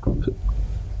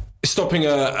stopping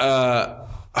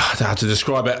I don't know how to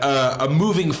describe it, a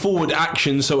moving forward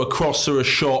action, so a cross or a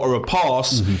shot or a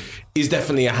pass, is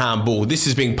definitely a handball. This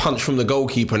is being punched from the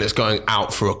goalkeeper and it's going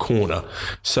out for a corner.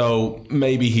 So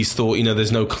maybe he's thought, you know,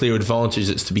 there's no clear advantage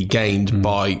that's to be gained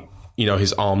by, you know,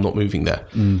 his arm not moving there.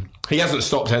 He hasn't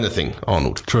stopped anything,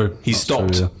 Arnold. True. He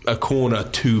stopped a corner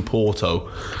to Porto.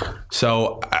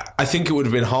 So I think it would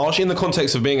have been harsh. In the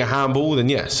context of being a handball, then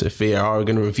yes, if VAR are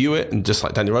going to review it, and just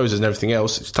like Danny Rose and everything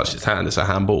else, it's touched his hand, it's a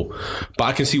handball. But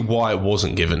I can see why it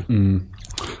wasn't given.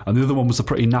 And the other one was a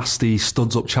pretty nasty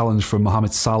studs-up challenge from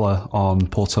Mohamed Salah on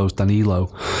Porto's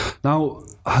Danilo. Now,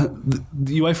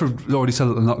 the UEFA have already said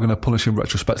that they're not going to punish him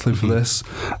retrospectively for this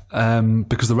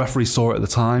because the referee saw it at the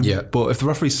time. Yeah. But if the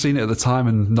referee's seen it at the time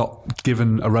and not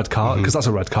given a red card, because that's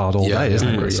a red card all day, isn't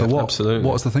it? So what's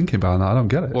the thinking behind that? I don't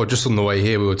get it. Well, just on the way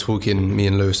here, we were talking, me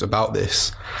and Lewis, about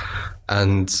this.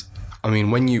 And I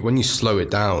mean, when you slow it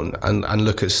down and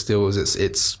look at stills,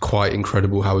 it's quite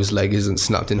incredible how his leg isn't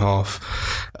snapped in half.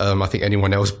 I think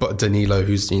anyone else but Danilo,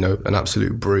 who's an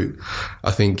absolute brute,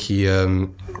 I think he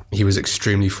was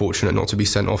extremely fortunate not to be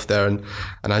sent off there. And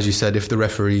as you said, if the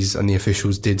referees and the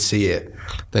officials did see it,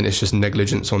 then it's just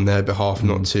negligence on their behalf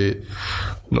not to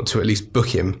at least book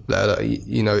him.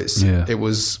 It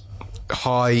was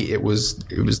high, it was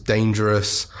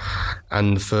dangerous,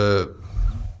 and for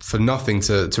nothing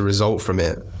to result from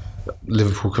it,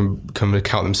 Liverpool can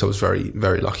account themselves very,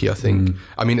 very lucky, I think.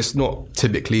 I mean, it's not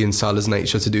typically in Salah's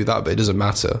nature to do that, but it doesn't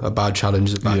matter. A bad challenge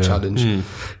is a bad challenge.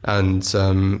 And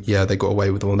they got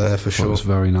away with one there for sure. It was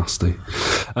very nasty.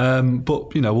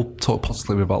 But, we'll talk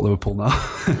positively about Liverpool now,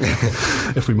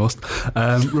 if we must.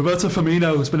 Roberto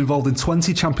Firmino has been involved in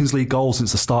 20 Champions League goals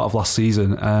since the start of last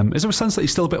season. Is there a sense that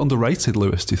he's still a bit underrated,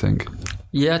 Lewis, do you think?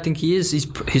 Yeah, I think he is.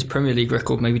 His Premier League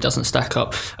record maybe doesn't stack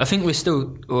up. I think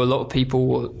a lot of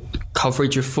people,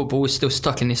 coverage of football is still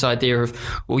stuck in this idea of,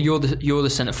 well, you're the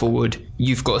centre forward,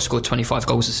 you've got to score 25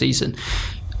 goals a season.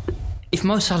 If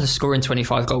Mo Salah's scoring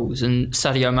 25 goals and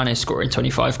Sadio Mane is scoring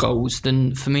 25 goals,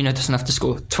 then Firmino doesn't have to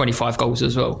score 25 goals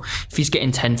as well. If he's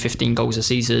getting 10, 15 goals a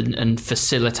season and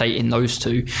facilitating those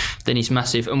two, then he's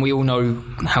massive. And we all know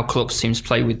how Klopp's teams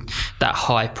play with that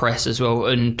high press as well.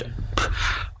 And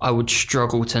I would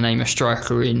struggle to name a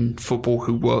striker in football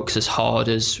who works as hard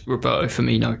as Roberto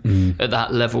Firmino at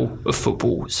that level of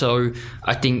football. So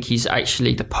I think he's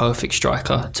actually the perfect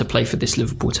striker to play for this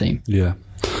Liverpool team. Yeah.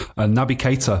 And Naby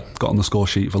Keita got on the score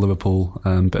sheet for Liverpool.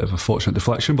 Bit of a fortunate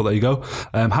deflection, but there you go.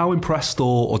 How impressed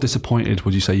or disappointed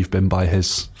would you say you've been by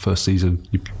his first season?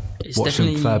 You watched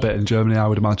him a fair bit in Germany, I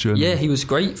would imagine. Yeah, he was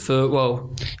great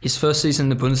his first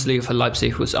season in the Bundesliga for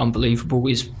Leipzig was unbelievable.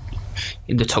 He's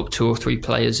in the top 2 or 3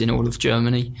 players in all of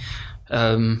Germany.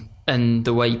 And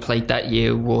the way he played that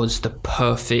year was the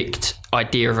perfect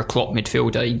idea of a Klopp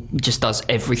midfielder. He just does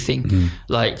everything,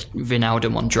 like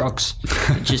Wijnaldum on drugs.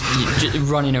 just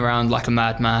running around like a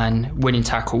madman, winning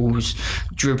tackles,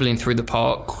 dribbling through the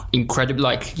park, incredible,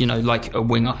 like a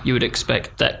winger. You would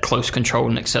expect that close control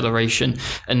and acceleration,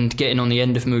 and getting on the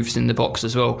end of moves in the box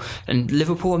as well. And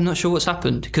Liverpool, I'm not sure what's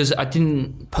happened, because I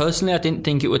didn't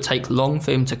think it would take long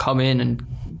for him to come in and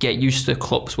get used to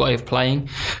Klopp's way of playing,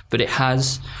 but it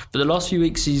has. But the last few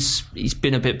weeks he's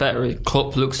been a bit better.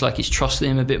 Klopp looks like he's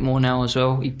trusting him a bit more now as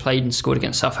well. He played and scored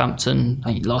against Southampton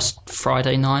last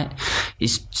Friday night.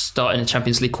 He's starting a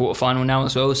Champions League quarter-final now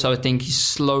as well, so I think he's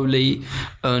slowly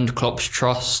earned Klopp's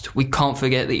trust. We can't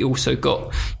forget that he also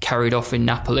got carried off in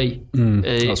Napoli during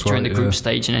the group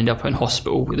stage and ended up in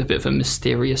hospital with a bit of a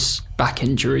mysterious back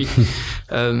injury.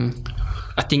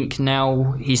 I think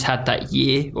now he's had that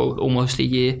year, or almost a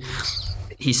year,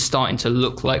 he's starting to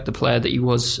look like the player that he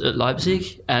was at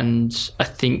Leipzig, and I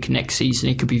think next season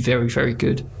he could be very, very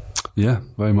good. Yeah,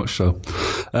 very much so.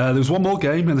 There was one more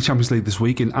game in the Champions League this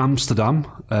week in Amsterdam.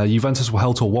 Juventus were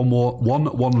held to a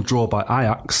 1-1 draw by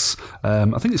Ajax. I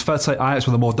think it's fair to say Ajax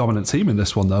were the more dominant team in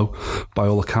this one, though, by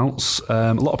all accounts.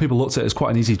 A lot of people looked at it as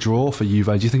quite an easy draw for Juve.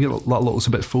 Do you think that looks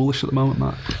a bit foolish at the moment,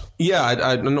 Matt? Yeah,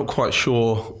 I'm not quite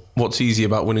sure what's easy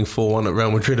about winning 4-1 at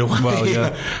Real Madrid away. Well,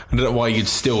 yeah. I don't know why you'd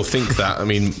still think that. I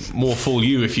mean, more fool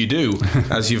you if you do,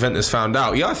 as Juventus found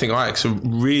out. Yeah, I think Ajax are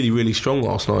really, really strong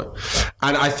last night.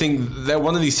 And I think they're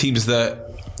one of these teams that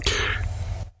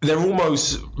they're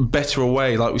almost better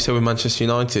away, like we said with Manchester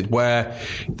United, where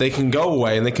they can go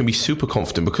away and they can be super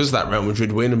confident because of that Real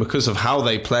Madrid win and because of how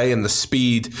they play and the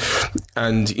speed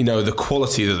and, the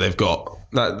quality that they've got.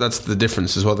 That's the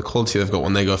difference as well. The quality they've got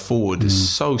when they go forward is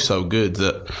so good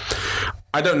that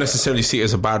I don't necessarily see it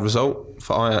as a bad result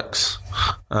for Ajax.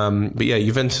 But yeah,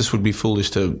 Juventus would be foolish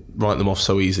to write them off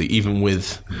so easily, even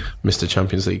with Mr.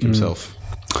 Champions League himself.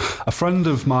 A friend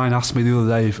of mine asked me the other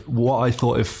day what I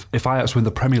thought if Ajax win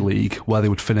the Premier League, where they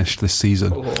would finish this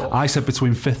season. I said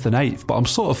between 5th and 8th, but I'm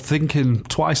sort of thinking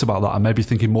twice about that and maybe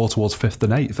thinking more towards 5th than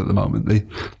 8th at the moment.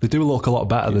 They do look a lot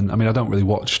better than... I mean, I don't really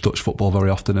watch Dutch football very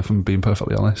often, if I'm being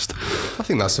perfectly honest. I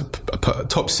think that's a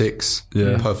top 6,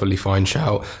 perfectly fine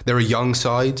shout. They're a young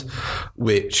side,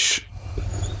 which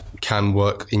can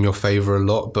work in your favour a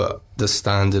lot, but the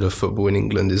standard of football in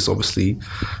England is obviously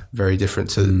very different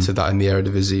to that in the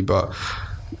Eredivisie. But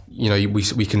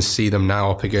we can see them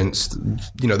now up against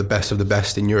the best of the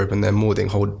best in Europe, and they're more than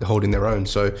holding their own.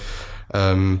 So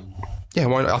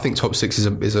I think top 6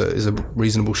 is a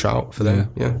reasonable shout for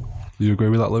them. Yeah. You agree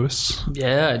with that, Lewis?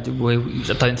 Yeah,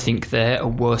 I don't think they're a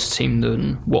worse team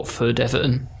than Watford,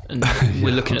 Everton. And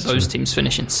we're looking at those teams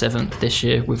finishing 7th this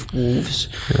year, with Wolves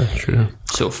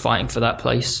sort of fighting for that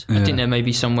place. I think they're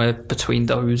maybe somewhere between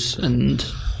those and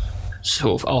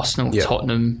sort of Arsenal,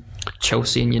 Tottenham,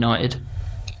 Chelsea and United.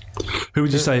 Who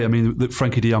would you say? I mean,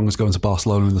 Frankie de Jong is going to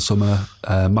Barcelona in the summer.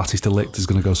 Matthijs de Ligt is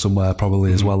going to go somewhere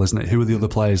probably as well, isn't it? Who are the other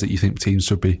players that you think teams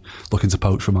should be looking to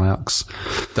poach from Ajax?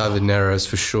 David Neres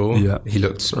for sure. Yeah. He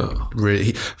looked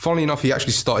really... Funnily enough, he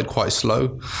actually started quite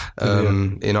slow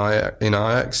in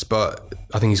Ajax, but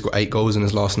I think he's got 8 goals in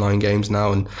his last 9 games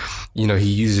now, and he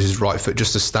uses his right foot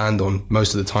just to stand on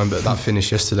most of the time, but that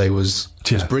finish yesterday was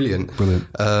brilliant.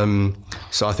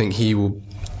 So I think he will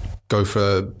go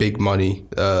for big money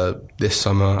this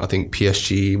summer. I think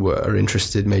PSG are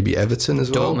interested, maybe Everton as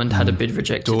well. Dortmund had a bid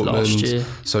rejected last year.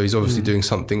 So he's obviously doing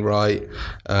something right.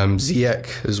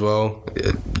 Ziyech as well.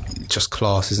 Just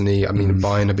class, isn't he? I mean,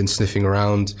 Bayern have been sniffing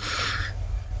around.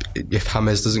 If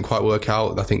James doesn't quite work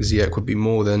out, I think Ziyech would be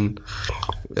more than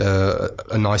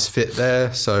a nice fit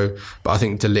there. So, but I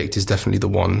think De Ligt is definitely the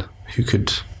one who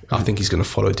could... I think he's going to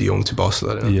follow De Jong to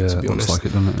Barcelona, to be honest. Like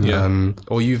it, doesn't it?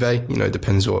 Or Juve,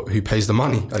 depends who pays the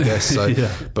money, I guess. So,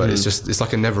 but it's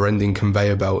like a never-ending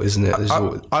conveyor belt, isn't it?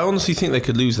 I honestly think they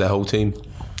could lose their whole team.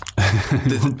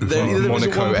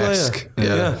 Monaco-esque.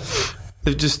 Yeah.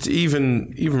 They've just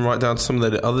even right down to some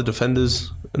of the other defenders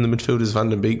and the midfielders. Van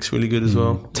den Beek's really good as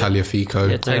well. Tagliafico.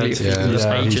 His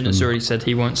agent has already said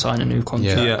he won't sign a new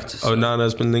contract.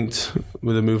 Onana's been linked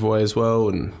with a move away as well,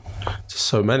 and just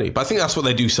so many. But I think that's what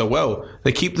they do so well.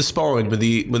 They keep the sparring with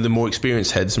the more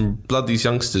experienced heads and blood these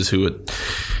youngsters who are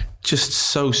just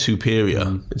so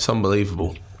superior. It's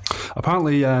unbelievable.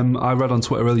 Apparently, I read on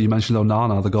Twitter earlier, you mentioned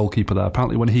Onana, the goalkeeper there.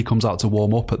 Apparently, when he comes out to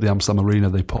warm up at the Amsterdam Arena,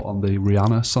 they put on the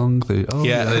Rihanna song. They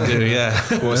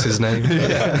do, What's his name?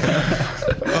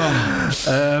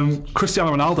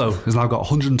 Cristiano Ronaldo has now got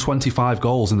 125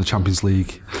 goals in the Champions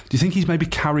League. Do you think he's maybe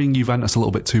carrying Juventus a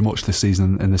little bit too much this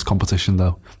season in this competition,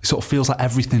 though? It sort of feels like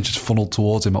everything's just funneled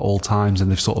towards him at all times, and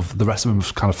the rest of them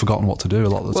have kind of forgotten what to do a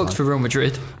lot of the time. Worked for Real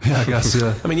Madrid. Yeah, I guess,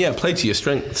 yeah. I mean, play to your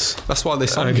strengths. That's why they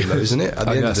signed him, though, isn't it? At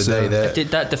the end of the day,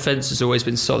 that defence has always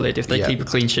been solid. If they keep a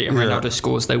clean sheet and Ronaldo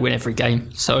scores, they win every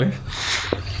game. So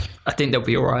I think they'll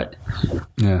be all right.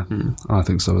 Yeah, I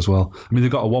think so as well. I mean,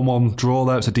 they've got a 1-1 draw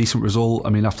there. It's a decent result.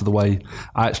 I mean, after the way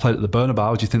Ajax played at the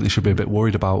Bernabeu, do you think they should be a bit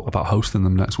worried about hosting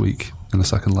them next week in the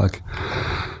second leg?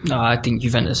 No, I think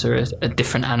Juventus are a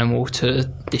different animal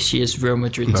to this year's Real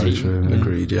Madrid team. True, yeah.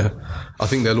 Agreed, yeah. I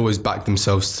think they'll always back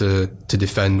themselves to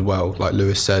defend well, like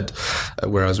Lewis said,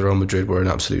 whereas Real Madrid were in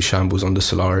absolute shambles under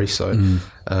Solari. So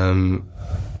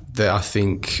I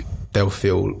think they'll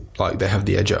feel like they have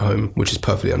the edge at home, which is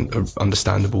perfectly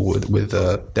understandable with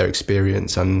their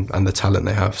experience and the talent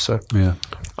they have. So yeah,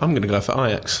 I'm going to go for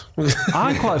Ajax.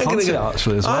 I quite fancy it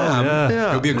actually as well. Yeah.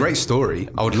 It'll be a great story.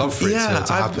 I would love for it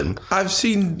to happen. I've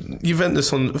seen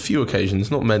Juventus on a few occasions,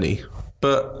 not many,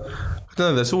 but I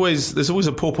don't know. There's always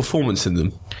a poor performance in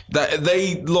them. That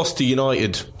they lost to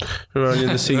United early in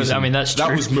the season. I mean, that's true.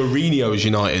 That was Mourinho's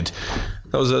United.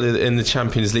 That was in the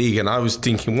Champions League, and I was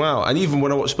thinking, wow. And even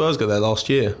when I watched Spurs go there last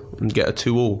year and get a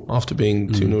 2-2 after being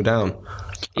 2-0 down,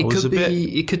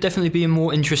 it could definitely be a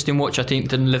more interesting watch, I think,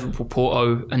 than Liverpool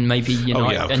Porto and maybe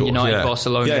United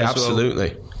Barcelona. Yeah, as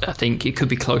absolutely. Well. I think it could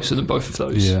be closer than both of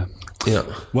those. Yeah. Yeah.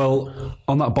 Well,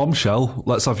 on that bombshell,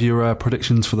 let's have your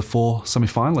predictions for the 4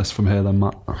 semi-finalists from here then,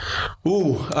 Matt.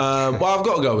 Well, I've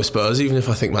got to go with Spurs, even if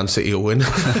I think Man City will win.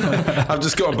 I've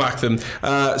just got to back them.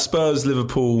 Spurs,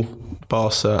 Liverpool,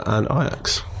 Barca and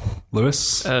Ajax.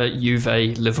 Lewis?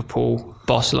 Juve, Liverpool,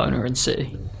 Barcelona and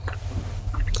City.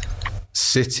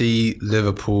 City,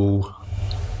 Liverpool,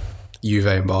 Juve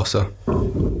and Barca.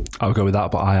 I'll go with that,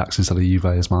 but Ajax instead of Juve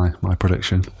is my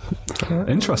prediction.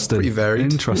 Interesting. Pretty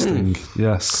varied. Interesting,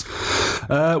 yes.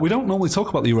 We don't normally talk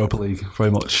about the Europa League very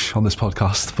much on this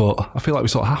podcast, but I feel like we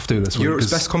sort of have to this week.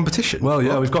 Europe's best competition. Well,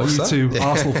 yeah, we've got you two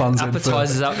Arsenal fans in.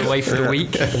 Appetizers out the way for the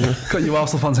week. Got you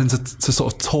Arsenal fans in to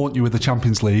sort of taunt you with the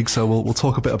Champions League, so we'll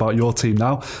talk a bit about your team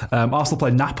now. Arsenal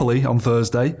played Napoli on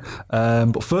Thursday,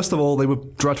 but first of all, they were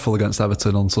dreadful against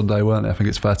Everton on Sunday, weren't they? I think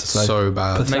it's fair to say. So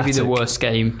bad. Pathetic. Maybe the worst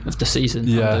game of the season.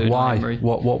 Yeah, why?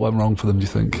 What went wrong for them, do you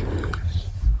think?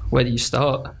 Where do you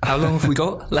start? How long have we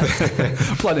got left?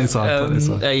 Plenty of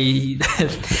time.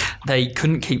 They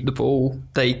couldn't keep the ball.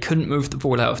 They couldn't move the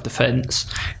ball out of defence.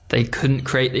 They couldn't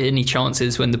create any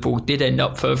chances when the ball did end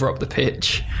up further up the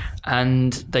pitch.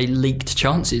 and they leaked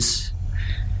chances.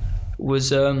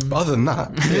 Was other than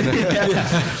that,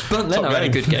 but Leno had a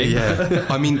good game. Yeah,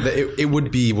 I mean, it would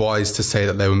be wise to say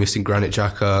that they were missing Granit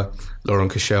Xhaka,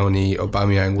 Laurent Koscielny,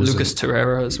 Aubameyang wasn't. Lucas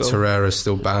Torreira as well. Torreira's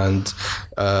still banned.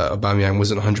 Aubameyang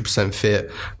wasn't 100%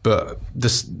 fit, but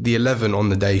the 11 on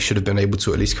the day should have been able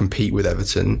to at least compete with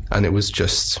Everton, and it was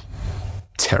just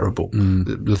terrible.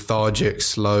 Lethargic,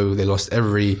 slow. They lost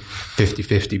every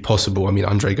 50-50 possible. I mean,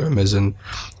 Andre Gomez and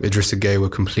Idrissa Gueye were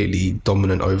completely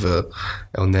dominant over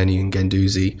El Neni and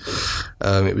Guendouzi.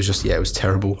 It was just, it was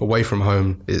terrible. Away from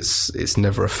home, it's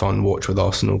never a fun watch with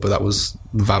Arsenal, but that was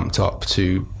vamped up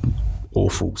to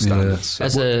awful standards. Yeah.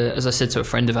 As I said to a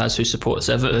friend of ours who supports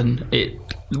Everton,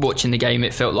 watching the game,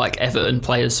 it felt like Everton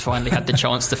players finally had the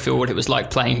chance to feel what it was like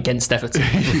playing against Everton.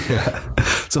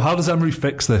 So how does Emery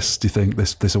fix this, do you think,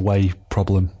 this away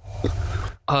problem?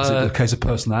 Is it a case of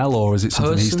personnel, or is it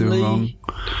something he's doing wrong?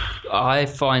 I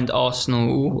find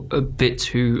Arsenal a bit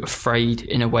too afraid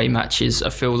in away matches.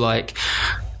 I feel like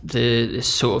there's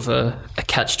sort of a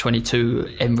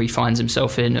catch-22 Emery finds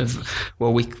himself in of,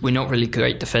 well, we're not really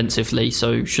great defensively,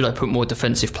 so should I put more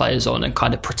defensive players on and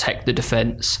kind of protect the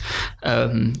defence,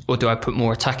 or do I put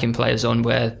more attacking players on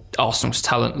where Arsenal's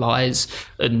talent lies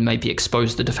and maybe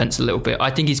expose the defence a little bit?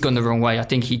 I think he's gone the wrong way. I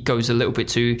think he goes a little bit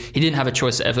too... He didn't have a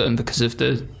choice at Everton because of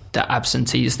the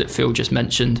absentees that Phil just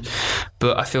mentioned,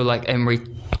 but I feel like Emery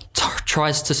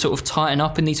tries to sort of tighten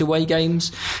up in these away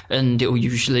games, and it will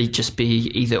usually just be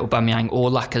either Aubameyang or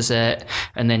Lacazette,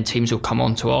 and then teams will come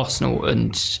on to Arsenal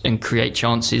and create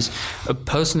chances.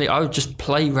 Personally, I would just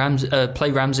play Ramsey,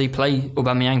 play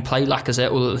Aubameyang, play Lacazette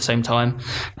all at the same time,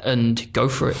 and go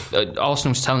for it.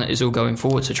 Arsenal's talent is all going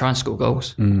forward to try and score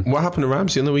goals. What happened to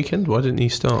Ramsey on the weekend? Why didn't he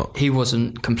start? He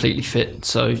wasn't completely fit,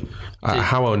 so...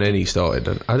 how El Neni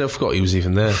started? I forgot he was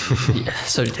even there. Yeah,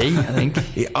 so did he, I think.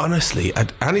 Honestly,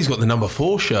 and he's got the number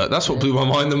 4 shirt. That's what blew my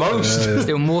mind the most.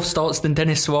 Still more starts than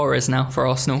Denis Suarez now for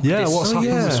Arsenal. Yeah, what's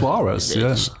happened to Suarez?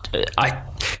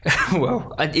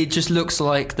 It just looks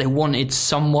like they wanted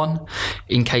someone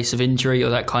in case of injury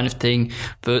or that kind of thing,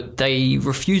 but they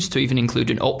refused to even include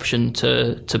an option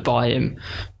to buy him.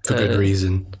 For good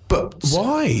reason. But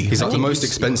why? He's like the most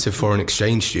expensive foreign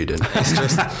exchange student. It's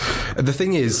just... The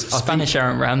thing is... Spanish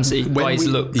Aaron Ramsey, by his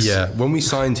looks. Yeah, when we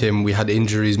signed him, we had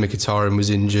injuries. Mkhitaryan was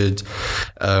injured.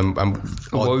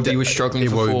 Iwobi was struggling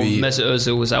for form. Mesut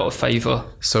Ozil was out of favour.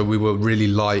 So we were really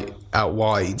light out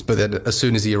wide. But then as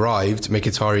soon as he arrived,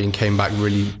 Mkhitaryan came back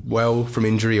really well from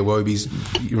injury. Iwobi's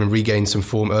regained some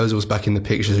form. Ozil's back in the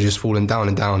picture. He's just fallen down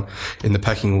and down in the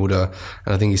pecking order.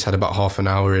 And I think he's had about half an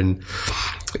hour in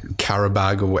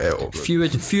Karabag or whatever.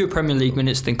 Fewer Premier League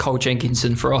minutes than Cole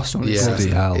Jenkinson for Arsenal.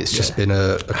 Yeah, it's just been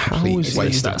a complete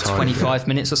waste of time. 25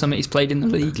 minutes or something he's played in the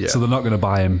league. Yeah. So they're not going to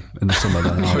buy him in the summer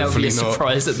then? That would be a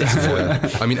surprise at this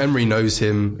point. I mean, Emery knows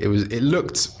him. It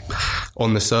looked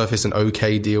on the surface an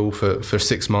okay deal for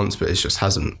 6 months, but it just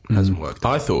hasn't worked.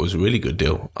 I thought it was a really good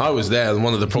deal. I was there and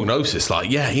one of the prognosis,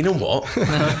 you know what?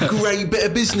 Great bit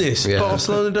of business. Yeah.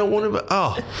 Barcelona don't want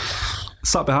to...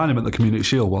 Sat behind him at the Community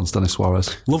Shield once, Denis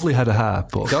Suarez. Lovely head of hair,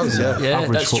 but average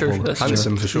that's footballer. true. That's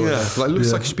handsome for sure. Yeah.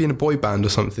 Looks like he should be in a boy band or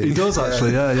something. He does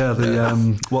actually. Yeah.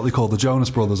 The what they call the Jonas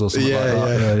Brothers or something like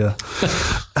that.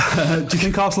 Yeah. Do you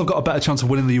think Arsenal have got a better chance of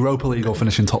winning the Europa League or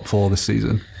finishing top 4 this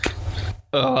season?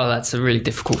 Oh, that's a really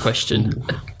difficult question.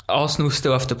 Arsenal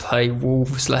still have to play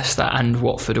Wolves, Leicester and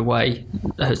Watford away.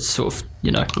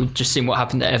 We've just seen what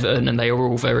happened to Everton, and they are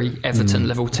all very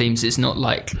Everton-level teams. It's not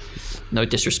like, no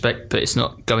disrespect, but it's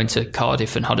not going to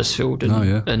Cardiff and Huddersfield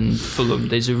and Fulham.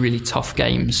 These are really tough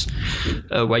games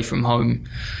away from home.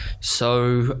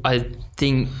 So I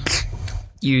think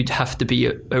you'd have to be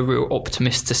a real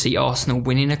optimist to see Arsenal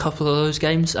winning a couple of those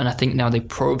games, and I think now they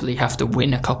probably have to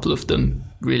win a couple of them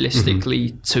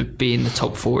realistically to be in the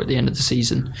top 4 at the end of the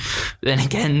season. But then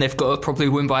again, they've got to probably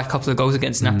win by a couple of goals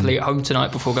against Napoli at home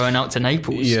tonight before going out to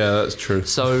Naples. Yeah, that's true.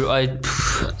 So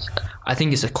I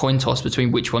think it's a coin toss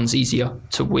between which one's easier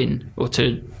to win or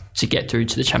to get through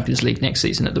to the Champions League next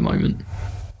season at the moment.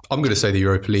 I'm going to say the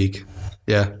Europa League.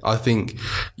 Yeah, I think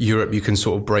Europe, you can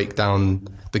sort of break down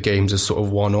the games as sort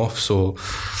of one-offs, or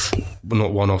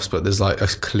not one-offs, but there's like a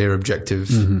clear objective,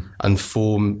 and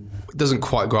form doesn't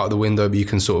quite go out the window, but you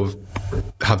can sort of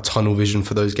have tunnel vision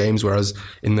for those games, whereas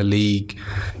in the league,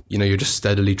 you're just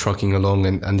steadily trucking along,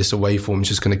 and this away form is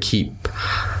just going to keep...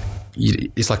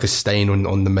 It's like a stain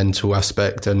on the mental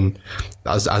aspect, and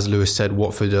as Lewis said,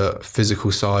 Watford are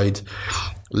physical side,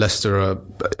 Leicester are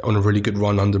on a really good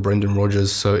run under Brendan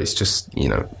Rodgers, so it's just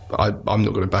I'm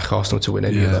not going to back Arsenal to win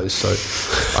any of those, so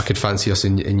I could fancy us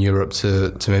in Europe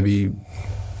to maybe,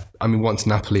 once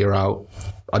Napoli are out,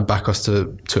 I'd back us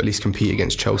to at least compete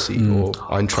against Chelsea or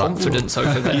Eintracht. Confidence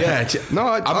over there. Yeah, No,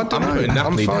 I don't know. putting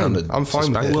Napoli I'm down.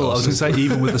 fine with it. Well, I was going to say,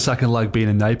 even with the second leg being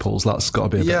in Naples, that's got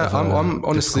to be a bit of a I'm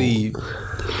honestly,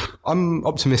 I'm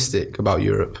optimistic about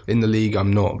Europe. In the league,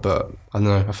 I'm not, but I don't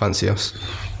know. I fancy us.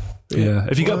 Yeah,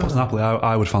 if you get past Napoli,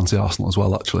 I would fancy Arsenal as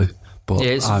well, actually. But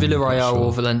Yeah, it's I'm Villarreal not sure.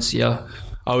 or Valencia.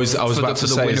 I was about to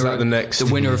say, is that the next? The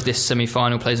winner of this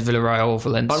semi-final plays Villarreal or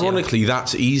Valencia. Ironically,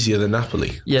 that's easier than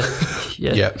Napoli. Yeah.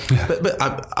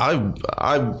 But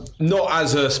I'm not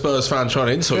as a Spurs fan trying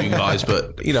to insult you guys,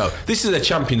 but this is a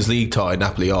Champions League tie,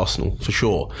 Napoli Arsenal for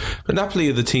sure. But Napoli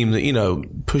are the team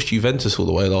that pushed Juventus all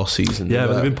the way last season. Yeah,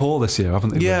 but they've been poor this year,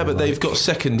 haven't they? Yeah, but they've got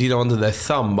second, under their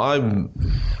thumb.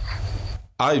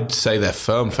 I'd say they're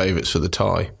firm favourites for the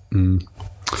tie.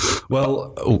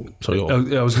 Well, sorry.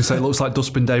 I was going to say, it looks like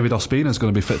Dustbin David Ospina is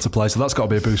going to be fit to play, so that's got to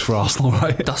be a boost for Arsenal,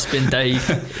 right? Dustbin Dave.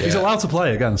 He's allowed to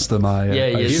play against them. Yeah,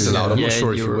 he He's allowed. I'm Yeah, not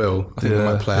sure if he will. I think they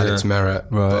might play Alex Meret.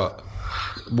 Right.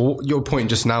 But your point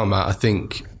just now, Matt, I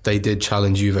think they did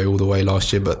challenge Juve all the way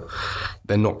last year, but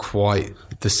they're not quite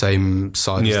the same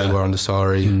size as they were under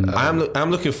Sarri.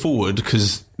 I'm looking forward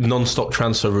because non-stop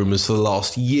transfer rumours for the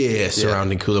last year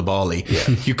surrounding Koulibaly.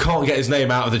 Yeah. You can't get his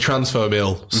name out of the transfer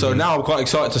mill. So now I'm quite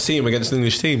excited to see him against an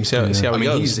English team, see how he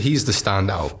goes. He's the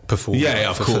standout performer. Yeah,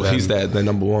 of course. He's their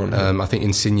number one. I think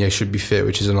Insigne should be fit,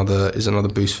 which is another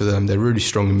boost for them. They're really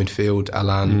strong in midfield.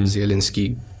 Alan,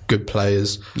 Zielinski, good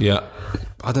players. Yeah.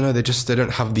 I don't know, they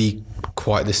don't have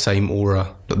quite the same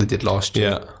aura that they did last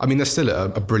year. Yeah. I mean, they're still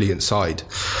a brilliant side.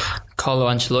 Carlo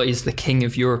Ancelotti is the king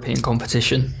of European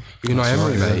competition. Unai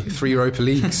Emery, mate. 3 Europa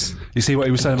Leagues. You see what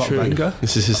he was saying about Wenger?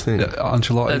 This is his thing.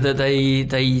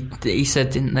 Ancelotti. He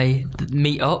said, didn't they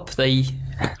meet up? They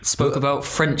spoke about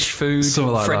French food,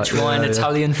 like French that. wine, Yeah.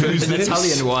 Italian food, and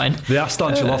Italian wine. They asked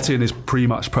Ancelotti in his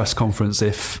pre-match press conference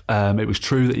if it was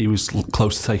true that he was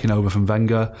close to taking over from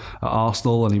Wenger at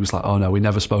Arsenal, and he was like, "Oh no, we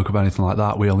never spoke about anything like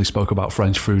that. We only spoke about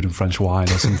French food and French wine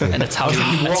or something." And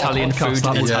Italian food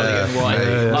and Italian wine.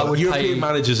 I would European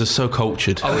managers are so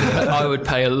cultured. I would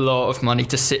pay a lot of money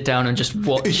to sit down and just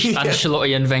watch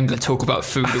Ancelotti and Wenger talk about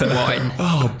food and wine.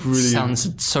 Oh, brilliant.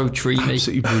 Sounds so dreamy.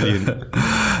 Absolutely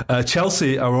brilliant.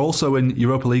 Chelsea are also in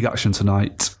Europa League action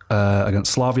tonight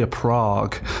against Slavia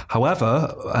Prague.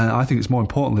 However, and I think it's more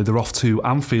importantly, they're off to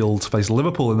Anfield to face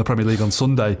Liverpool in the Premier League on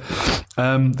Sunday.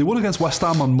 They won against West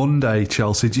Ham on Monday,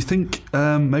 Chelsea. Do you think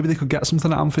maybe they could get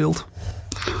something at Anfield?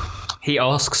 He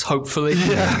asks, hopefully.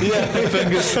 Yeah,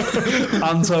 fingers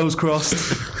and toes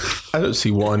crossed. I don't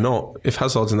see why not. If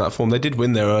Hazard's in that form, they did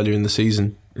win there earlier in the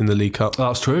season in the League Cup.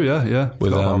 That's true, yeah.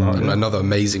 With Another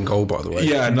amazing goal, by the way.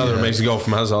 Yeah, another amazing goal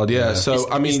from Hazard. Yeah, so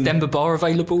Is Demba Ba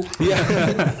available?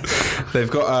 Yeah, they've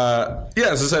got.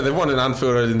 As I say, they've won in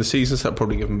Anfield earlier in the season, so that'll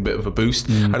probably give them a bit of a boost.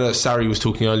 I know that Sarri was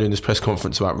talking earlier in this press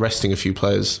conference about resting a few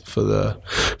players for the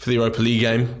Europa League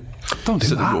game. Don't do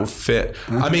so that. Will fit.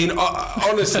 I mean,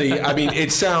 honestly,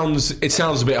 it sounds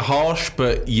a bit harsh,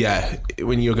 but yeah,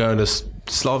 when you're going to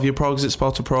Slavia Prague, is it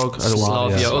Sparta Prague?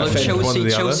 Slavia. Although Chelsea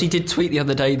Chelsea did tweet the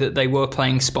other day that they were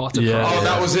playing Sparta Prague. Oh,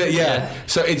 that was it, yeah.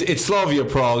 So it's Slavia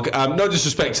Prague. No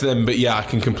disrespect to them, but yeah, I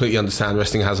can completely understand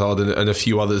resting Hazard and a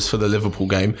few others for the Liverpool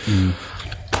game.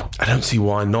 I don't see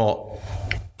why not.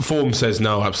 Form says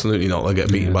no, absolutely not. They'll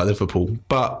get beaten by Liverpool.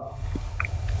 But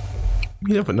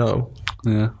you never know.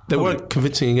 Yeah, they weren't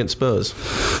convincing against Spurs.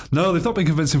 No, they've not been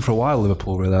convincing for a while,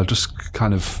 Liverpool, really. I'm just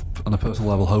kind of, on a personal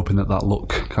level, hoping that luck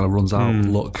kind of runs out.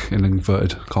 Luck, in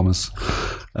inverted commas.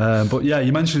 But yeah,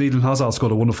 you mentioned Eden Hazard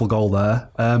scored a wonderful goal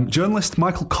there. Journalist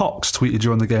Michael Cox tweeted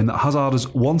during the game that Hazard has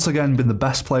once again been the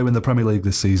best player in the Premier League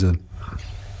this season.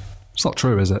 It's not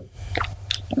true, is it?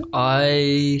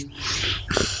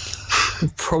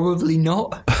 Probably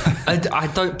not. I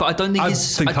don't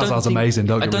think Hazard's amazing.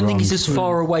 I don't think he's as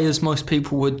far away as most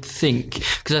people would think.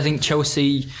 Because I think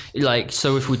Chelsea,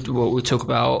 if we talk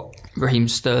about Raheem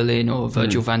Sterling or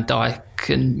Virgil van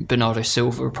Dijk and Bernardo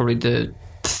Silva are probably the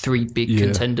 3 big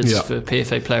contenders for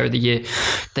PFA Player of the Year.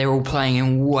 They're all playing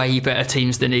in way better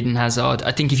teams than Eden Hazard.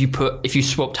 I think if you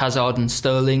swapped Hazard and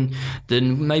Sterling,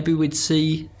 then maybe we'd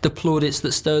see the plaudits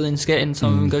that Sterling's getting.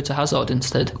 Some of them go to Hazard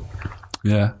instead.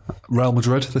 Yeah. Real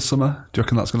Madrid this summer, do you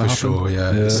reckon that's going to happen? For sure,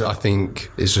 yeah. I think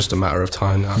it's just a matter of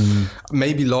time now.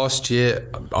 Maybe last year,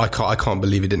 I can't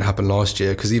believe it didn't happen last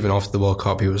year, because even after the World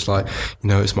Cup, he was like,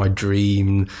 it's my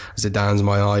dream, Zidane's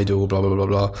my idol, blah, blah, blah,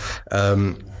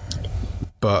 blah.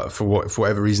 But for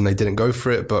whatever reason, they didn't go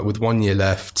for it. But with 1 year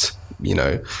left,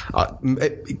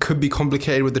 it could be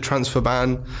complicated with the transfer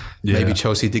ban. Yeah. Maybe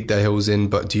Chelsea dig their heels in,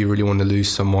 but do you really want to lose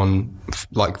someone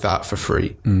like that for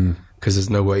free? Because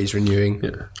there's no way he's renewing.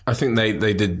 Yeah. I think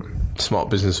they did smart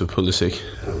business with Pulisic.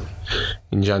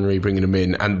 in January, bringing him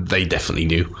in, and they definitely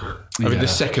knew. I mean, the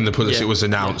second the Pulisic was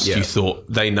announced, you thought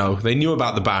they know. They knew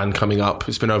about the ban coming up.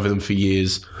 It's been over them for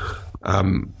years.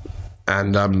 I'm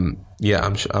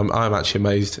actually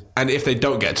amazed. And if they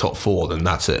don't get top 4, then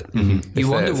that's it. Mm-hmm.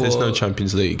 If there's no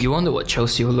Champions League. You wonder what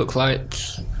Chelsea will look like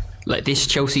this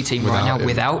Chelsea team right now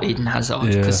without Eden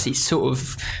Hazard, because he's sort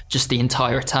of just the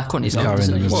entire attack on his own,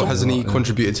 isn't he? Well, hasn't he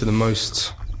contributed to the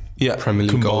most Premier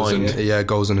League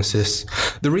goals and assists?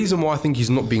 The reason why I think he's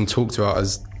not being talked about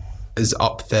as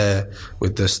up there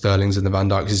with the Sterlings and the Van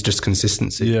Dijks is just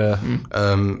consistency.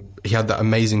 He had that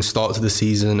amazing start to the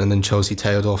season, and then Chelsea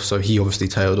tailed off, so he obviously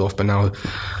tailed off, but now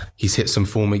he's hit some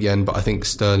form again. But I think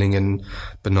Sterling and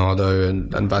Bernardo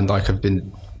and Van Dijk have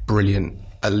been brilliant,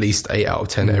 at least 8 out of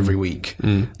 10 every week,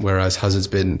 whereas Hazard's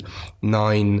been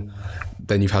 9.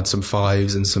 Then you've had some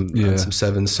 5s and some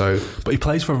 7s. So, but he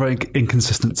plays for a very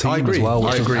inconsistent team as well,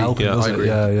 which doesn't help him, does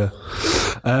it?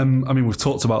 I mean, we've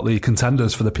talked about the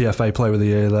contenders for the PFA Player of the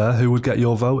Year there. Who would get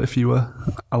your vote if you were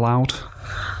allowed?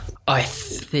 I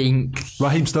think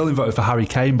Raheem Sterling voted for Harry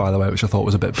Kane, by the way, which I thought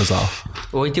was a bit bizarre.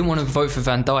 Well, he didn't want to vote for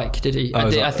Van Dijk, did he?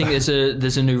 I think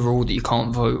there's a new rule that you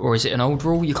can't vote, or is it an old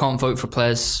rule? You can't vote for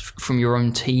players from your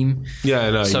own team.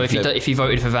 No. So if he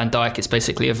voted for Van Dijk, it's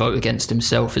basically a vote against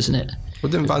himself, isn't it?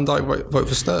 Well, didn't Van Dijk vote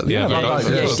for Sterling?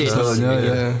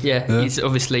 Yeah, he's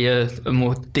obviously a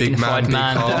more dignified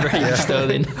man than Raheem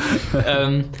Sterling.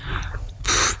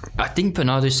 I think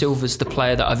Bernardo Silva's the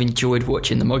player that I've enjoyed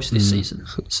watching the most this season,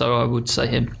 so I would say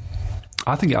him.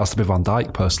 I think it has to be Van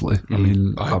Dijk, personally. I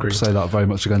mean, I'd say that very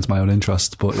much against my own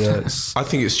interest, but I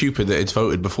think it's stupid that it's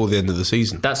voted before the end of the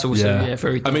season. That's also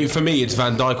very good. I mean, for me, it's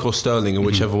Van Dijk or Sterling, and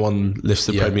whichever one lifts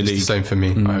the Premier League. It's the same for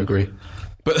me. I agree.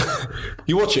 But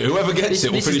you watch it, whoever gets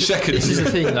it will finish second. This is the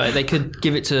thing, they could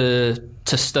give it to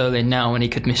Sterling now, and he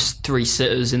could miss 3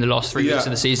 sitters in the last 3 weeks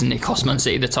of the season. It cost Man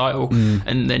City the title,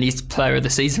 and then he's player of the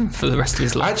season for the rest of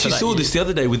his life. I actually saw this the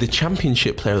other day with the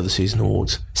Championship Player of the Season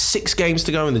awards. 6 games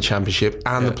to go in the Championship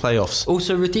and the playoffs.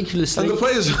 Also, ridiculously, and the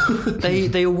players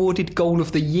they awarded Goal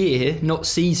of the Year, not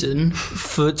season,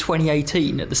 for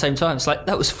 2018 at the same time. It's like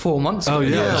that was 4 months ago. Oh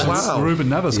yeah, wow. Ruben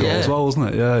Neves goal as well,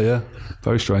 wasn't it? Yeah.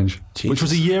 Very strange. Jesus. Which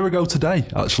was a year ago today,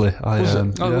 actually.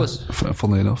 It was.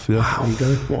 Funnily enough, Wow,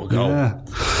 what a goal. Yeah.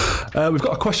 We've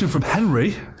got a question from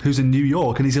Henry, who's in New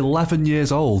York, and he's 11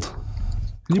 years old.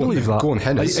 Can you believe that? Go on,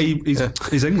 Henry.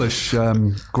 His English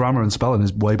grammar and spelling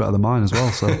is way better than mine as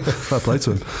well, so fair play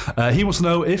to him. He wants to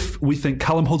know if we think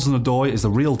Callum Hudson-Odoi is the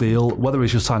real deal, whether he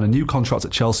should sign a new contract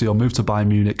at Chelsea or move to Bayern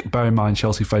Munich. Bear in mind,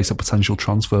 Chelsea face a potential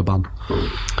transfer ban.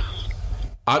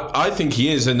 I think he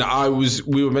is, and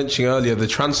we were mentioning earlier the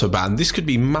transfer ban. This could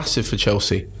be massive for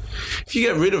Chelsea. If you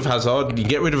get rid of Hazard, you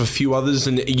get rid of a few others,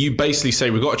 and you basically say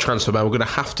we've got a transfer ban, we're going to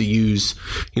have to use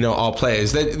our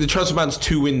players. The transfer ban's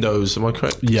 2 windows, am I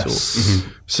correct? Yes.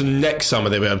 So next summer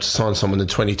they'll be able to sign someone in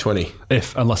 2020.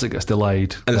 Unless it gets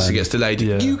delayed.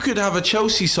 You could have a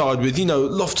Chelsea side with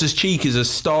Loftus-Cheek as a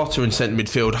starter in centre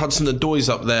midfield. Hudson-Odoi's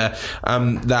up there.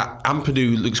 That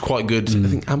Ampadu looks quite good. I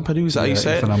think Ampadu, is that how you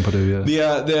say it? Ampadu,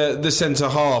 the centre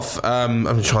half. I'm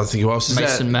trying to think who else is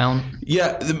Mason there. Mount.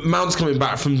 Yeah, Mount's coming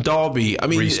back from Derby. I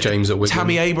mean, Reece James at Wigan.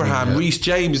 Tammy Abraham, Reece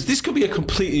James. This could be a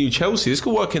completely new Chelsea. This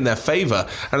could work in their favour,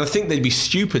 and I think they'd be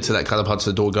stupid to let Callum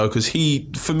Hudson-Odoi go, because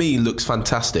he, for me, looks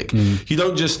fantastic. You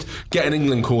don't just get an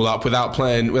England call up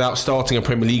without starting a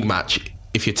Premier League match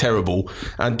if you're terrible,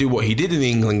 and do what he did in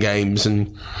the England games,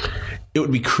 and it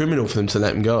would be criminal for them to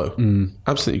let him go.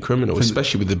 Absolutely criminal,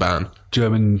 especially with the ban.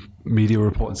 German media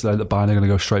reporting today that Bayern are going to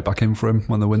go straight back in for him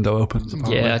when the window opens.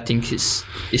 Apparently. Yeah, I think it's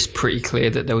pretty clear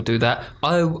that they'll do that.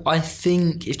 I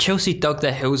think if Chelsea dug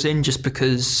their heels in, just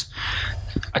because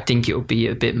I think it would be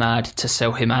a bit mad to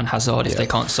sell him and Hazard if they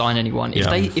can't sign anyone.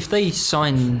 If they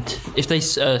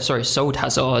sold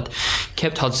Hazard,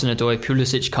 kept Hudson-Odoi,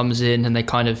 Pulisic comes in, and they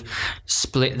kind of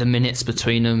split the minutes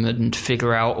between them and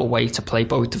figure out a way to play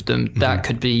both of them, that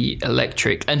could be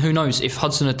electric. And who knows, if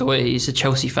Hudson-Odoi is a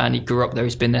Chelsea fan, he grew up there,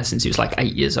 he's been there since he was like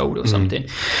 8 years old or something.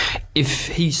 If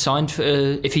he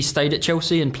stayed at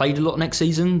Chelsea and played a lot next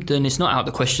season, then it's not out of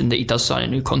the question that he does sign a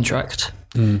new contract.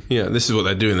 Yeah, this is what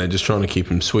they're doing. They're just trying to keep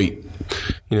him sweet.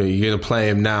 You're going to play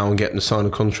him now and get him to sign a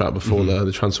contract before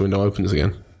the transfer window opens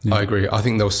again. Yeah. I agree. I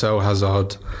think they'll sell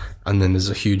Hazard, and then there's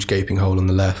a huge gaping hole on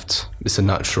the left. It's a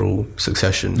natural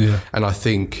succession. Yeah. And I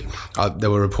think there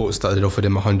were reports that they'd offered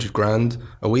him $100,000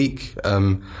 a week.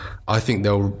 I think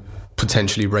they'll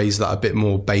potentially raise that a bit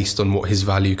more based on what his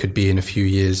value could be in a few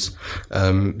years,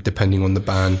 depending on the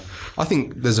ban. I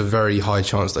think there's a very high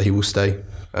chance that he will stay.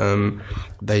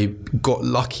 They got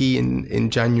lucky in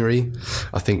January.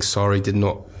 I think Sarri did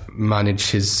not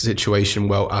manage his situation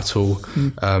well at all.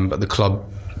 But the club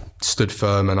stood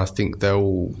firm, and I think they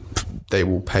will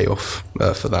pay off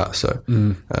for that. So,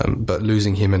 but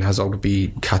losing him and Hazard would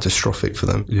be catastrophic for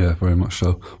them. Yeah, very much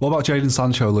so. What about Jadon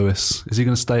Sancho, Lewis? Is he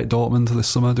going to stay at Dortmund this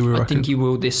summer, do we reckon? I think he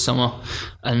will this summer,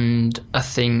 and I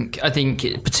think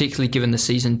particularly given the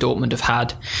season Dortmund have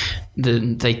had,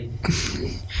 they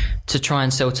to try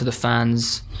and sell to the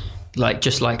fans.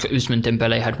 Just like Ousmane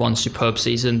Dembele had one superb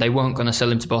season, they weren't going to sell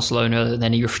him to Barcelona, and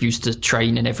then he refused to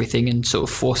train and everything and sort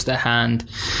of forced their hand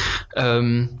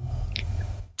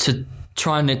to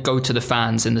try and go to the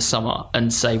fans in the summer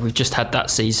and say, we've just had that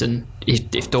season.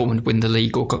 If Dortmund win the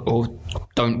league or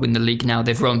don't win the league now,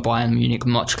 they've run Bayern Munich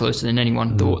much closer than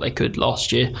anyone thought they could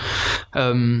last year.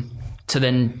 To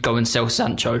then go and sell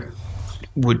Sancho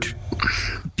would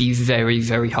be very,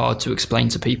 very hard to explain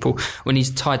to people. When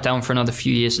he's tied down for another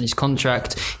few years in his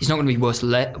contract, he's not going to be worth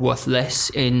less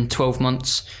in 12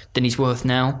 months than he's worth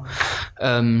now.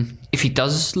 If he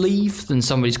does leave, then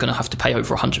somebody's going to have to pay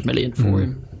over 100 million for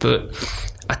him. But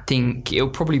I think it'll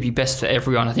probably be best for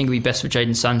everyone. I think it'll be best for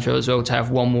Jadon Sancho as well to have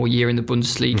one more year in the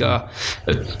Bundesliga.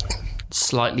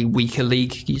 Slightly weaker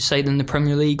league, you say, than the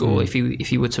Premier League, or if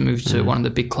he were to move to one of the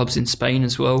big clubs in Spain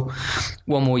as well.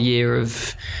 One more year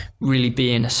of really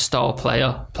being a star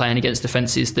player, playing against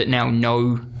defences that now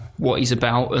know what he's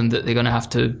about and that they're going to have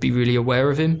to be really aware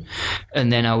of him.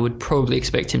 And then I would probably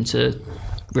expect him to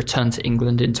return to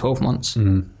England in 12 months.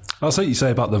 That's what you say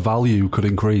about the value could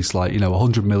increase.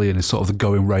 100 million is sort of the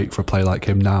going rate for a player like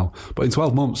him now. But in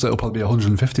 12 months, it'll probably be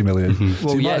 150 million.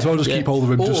 So you might as well just keep hold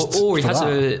of him or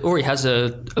he has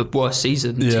a worse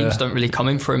season. Teams don't really come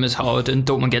in for him as hard, and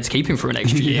Dortmund get to keep him for an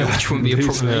extra year, which wouldn't be a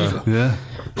problem either. Yeah.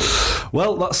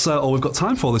 Well, that's all we've got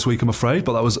time for this week, I'm afraid,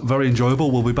 but that was very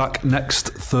enjoyable. We'll be back next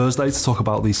Thursday to talk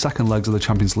about the second legs of the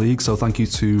Champions League. So thank you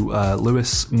to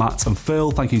Lewis, Matt and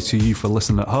Phil. Thank you to you for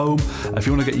listening at home. If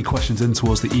you want to get your questions in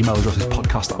to us, the email address is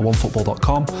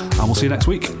podcast@onefootball.com, and we'll see you next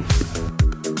week.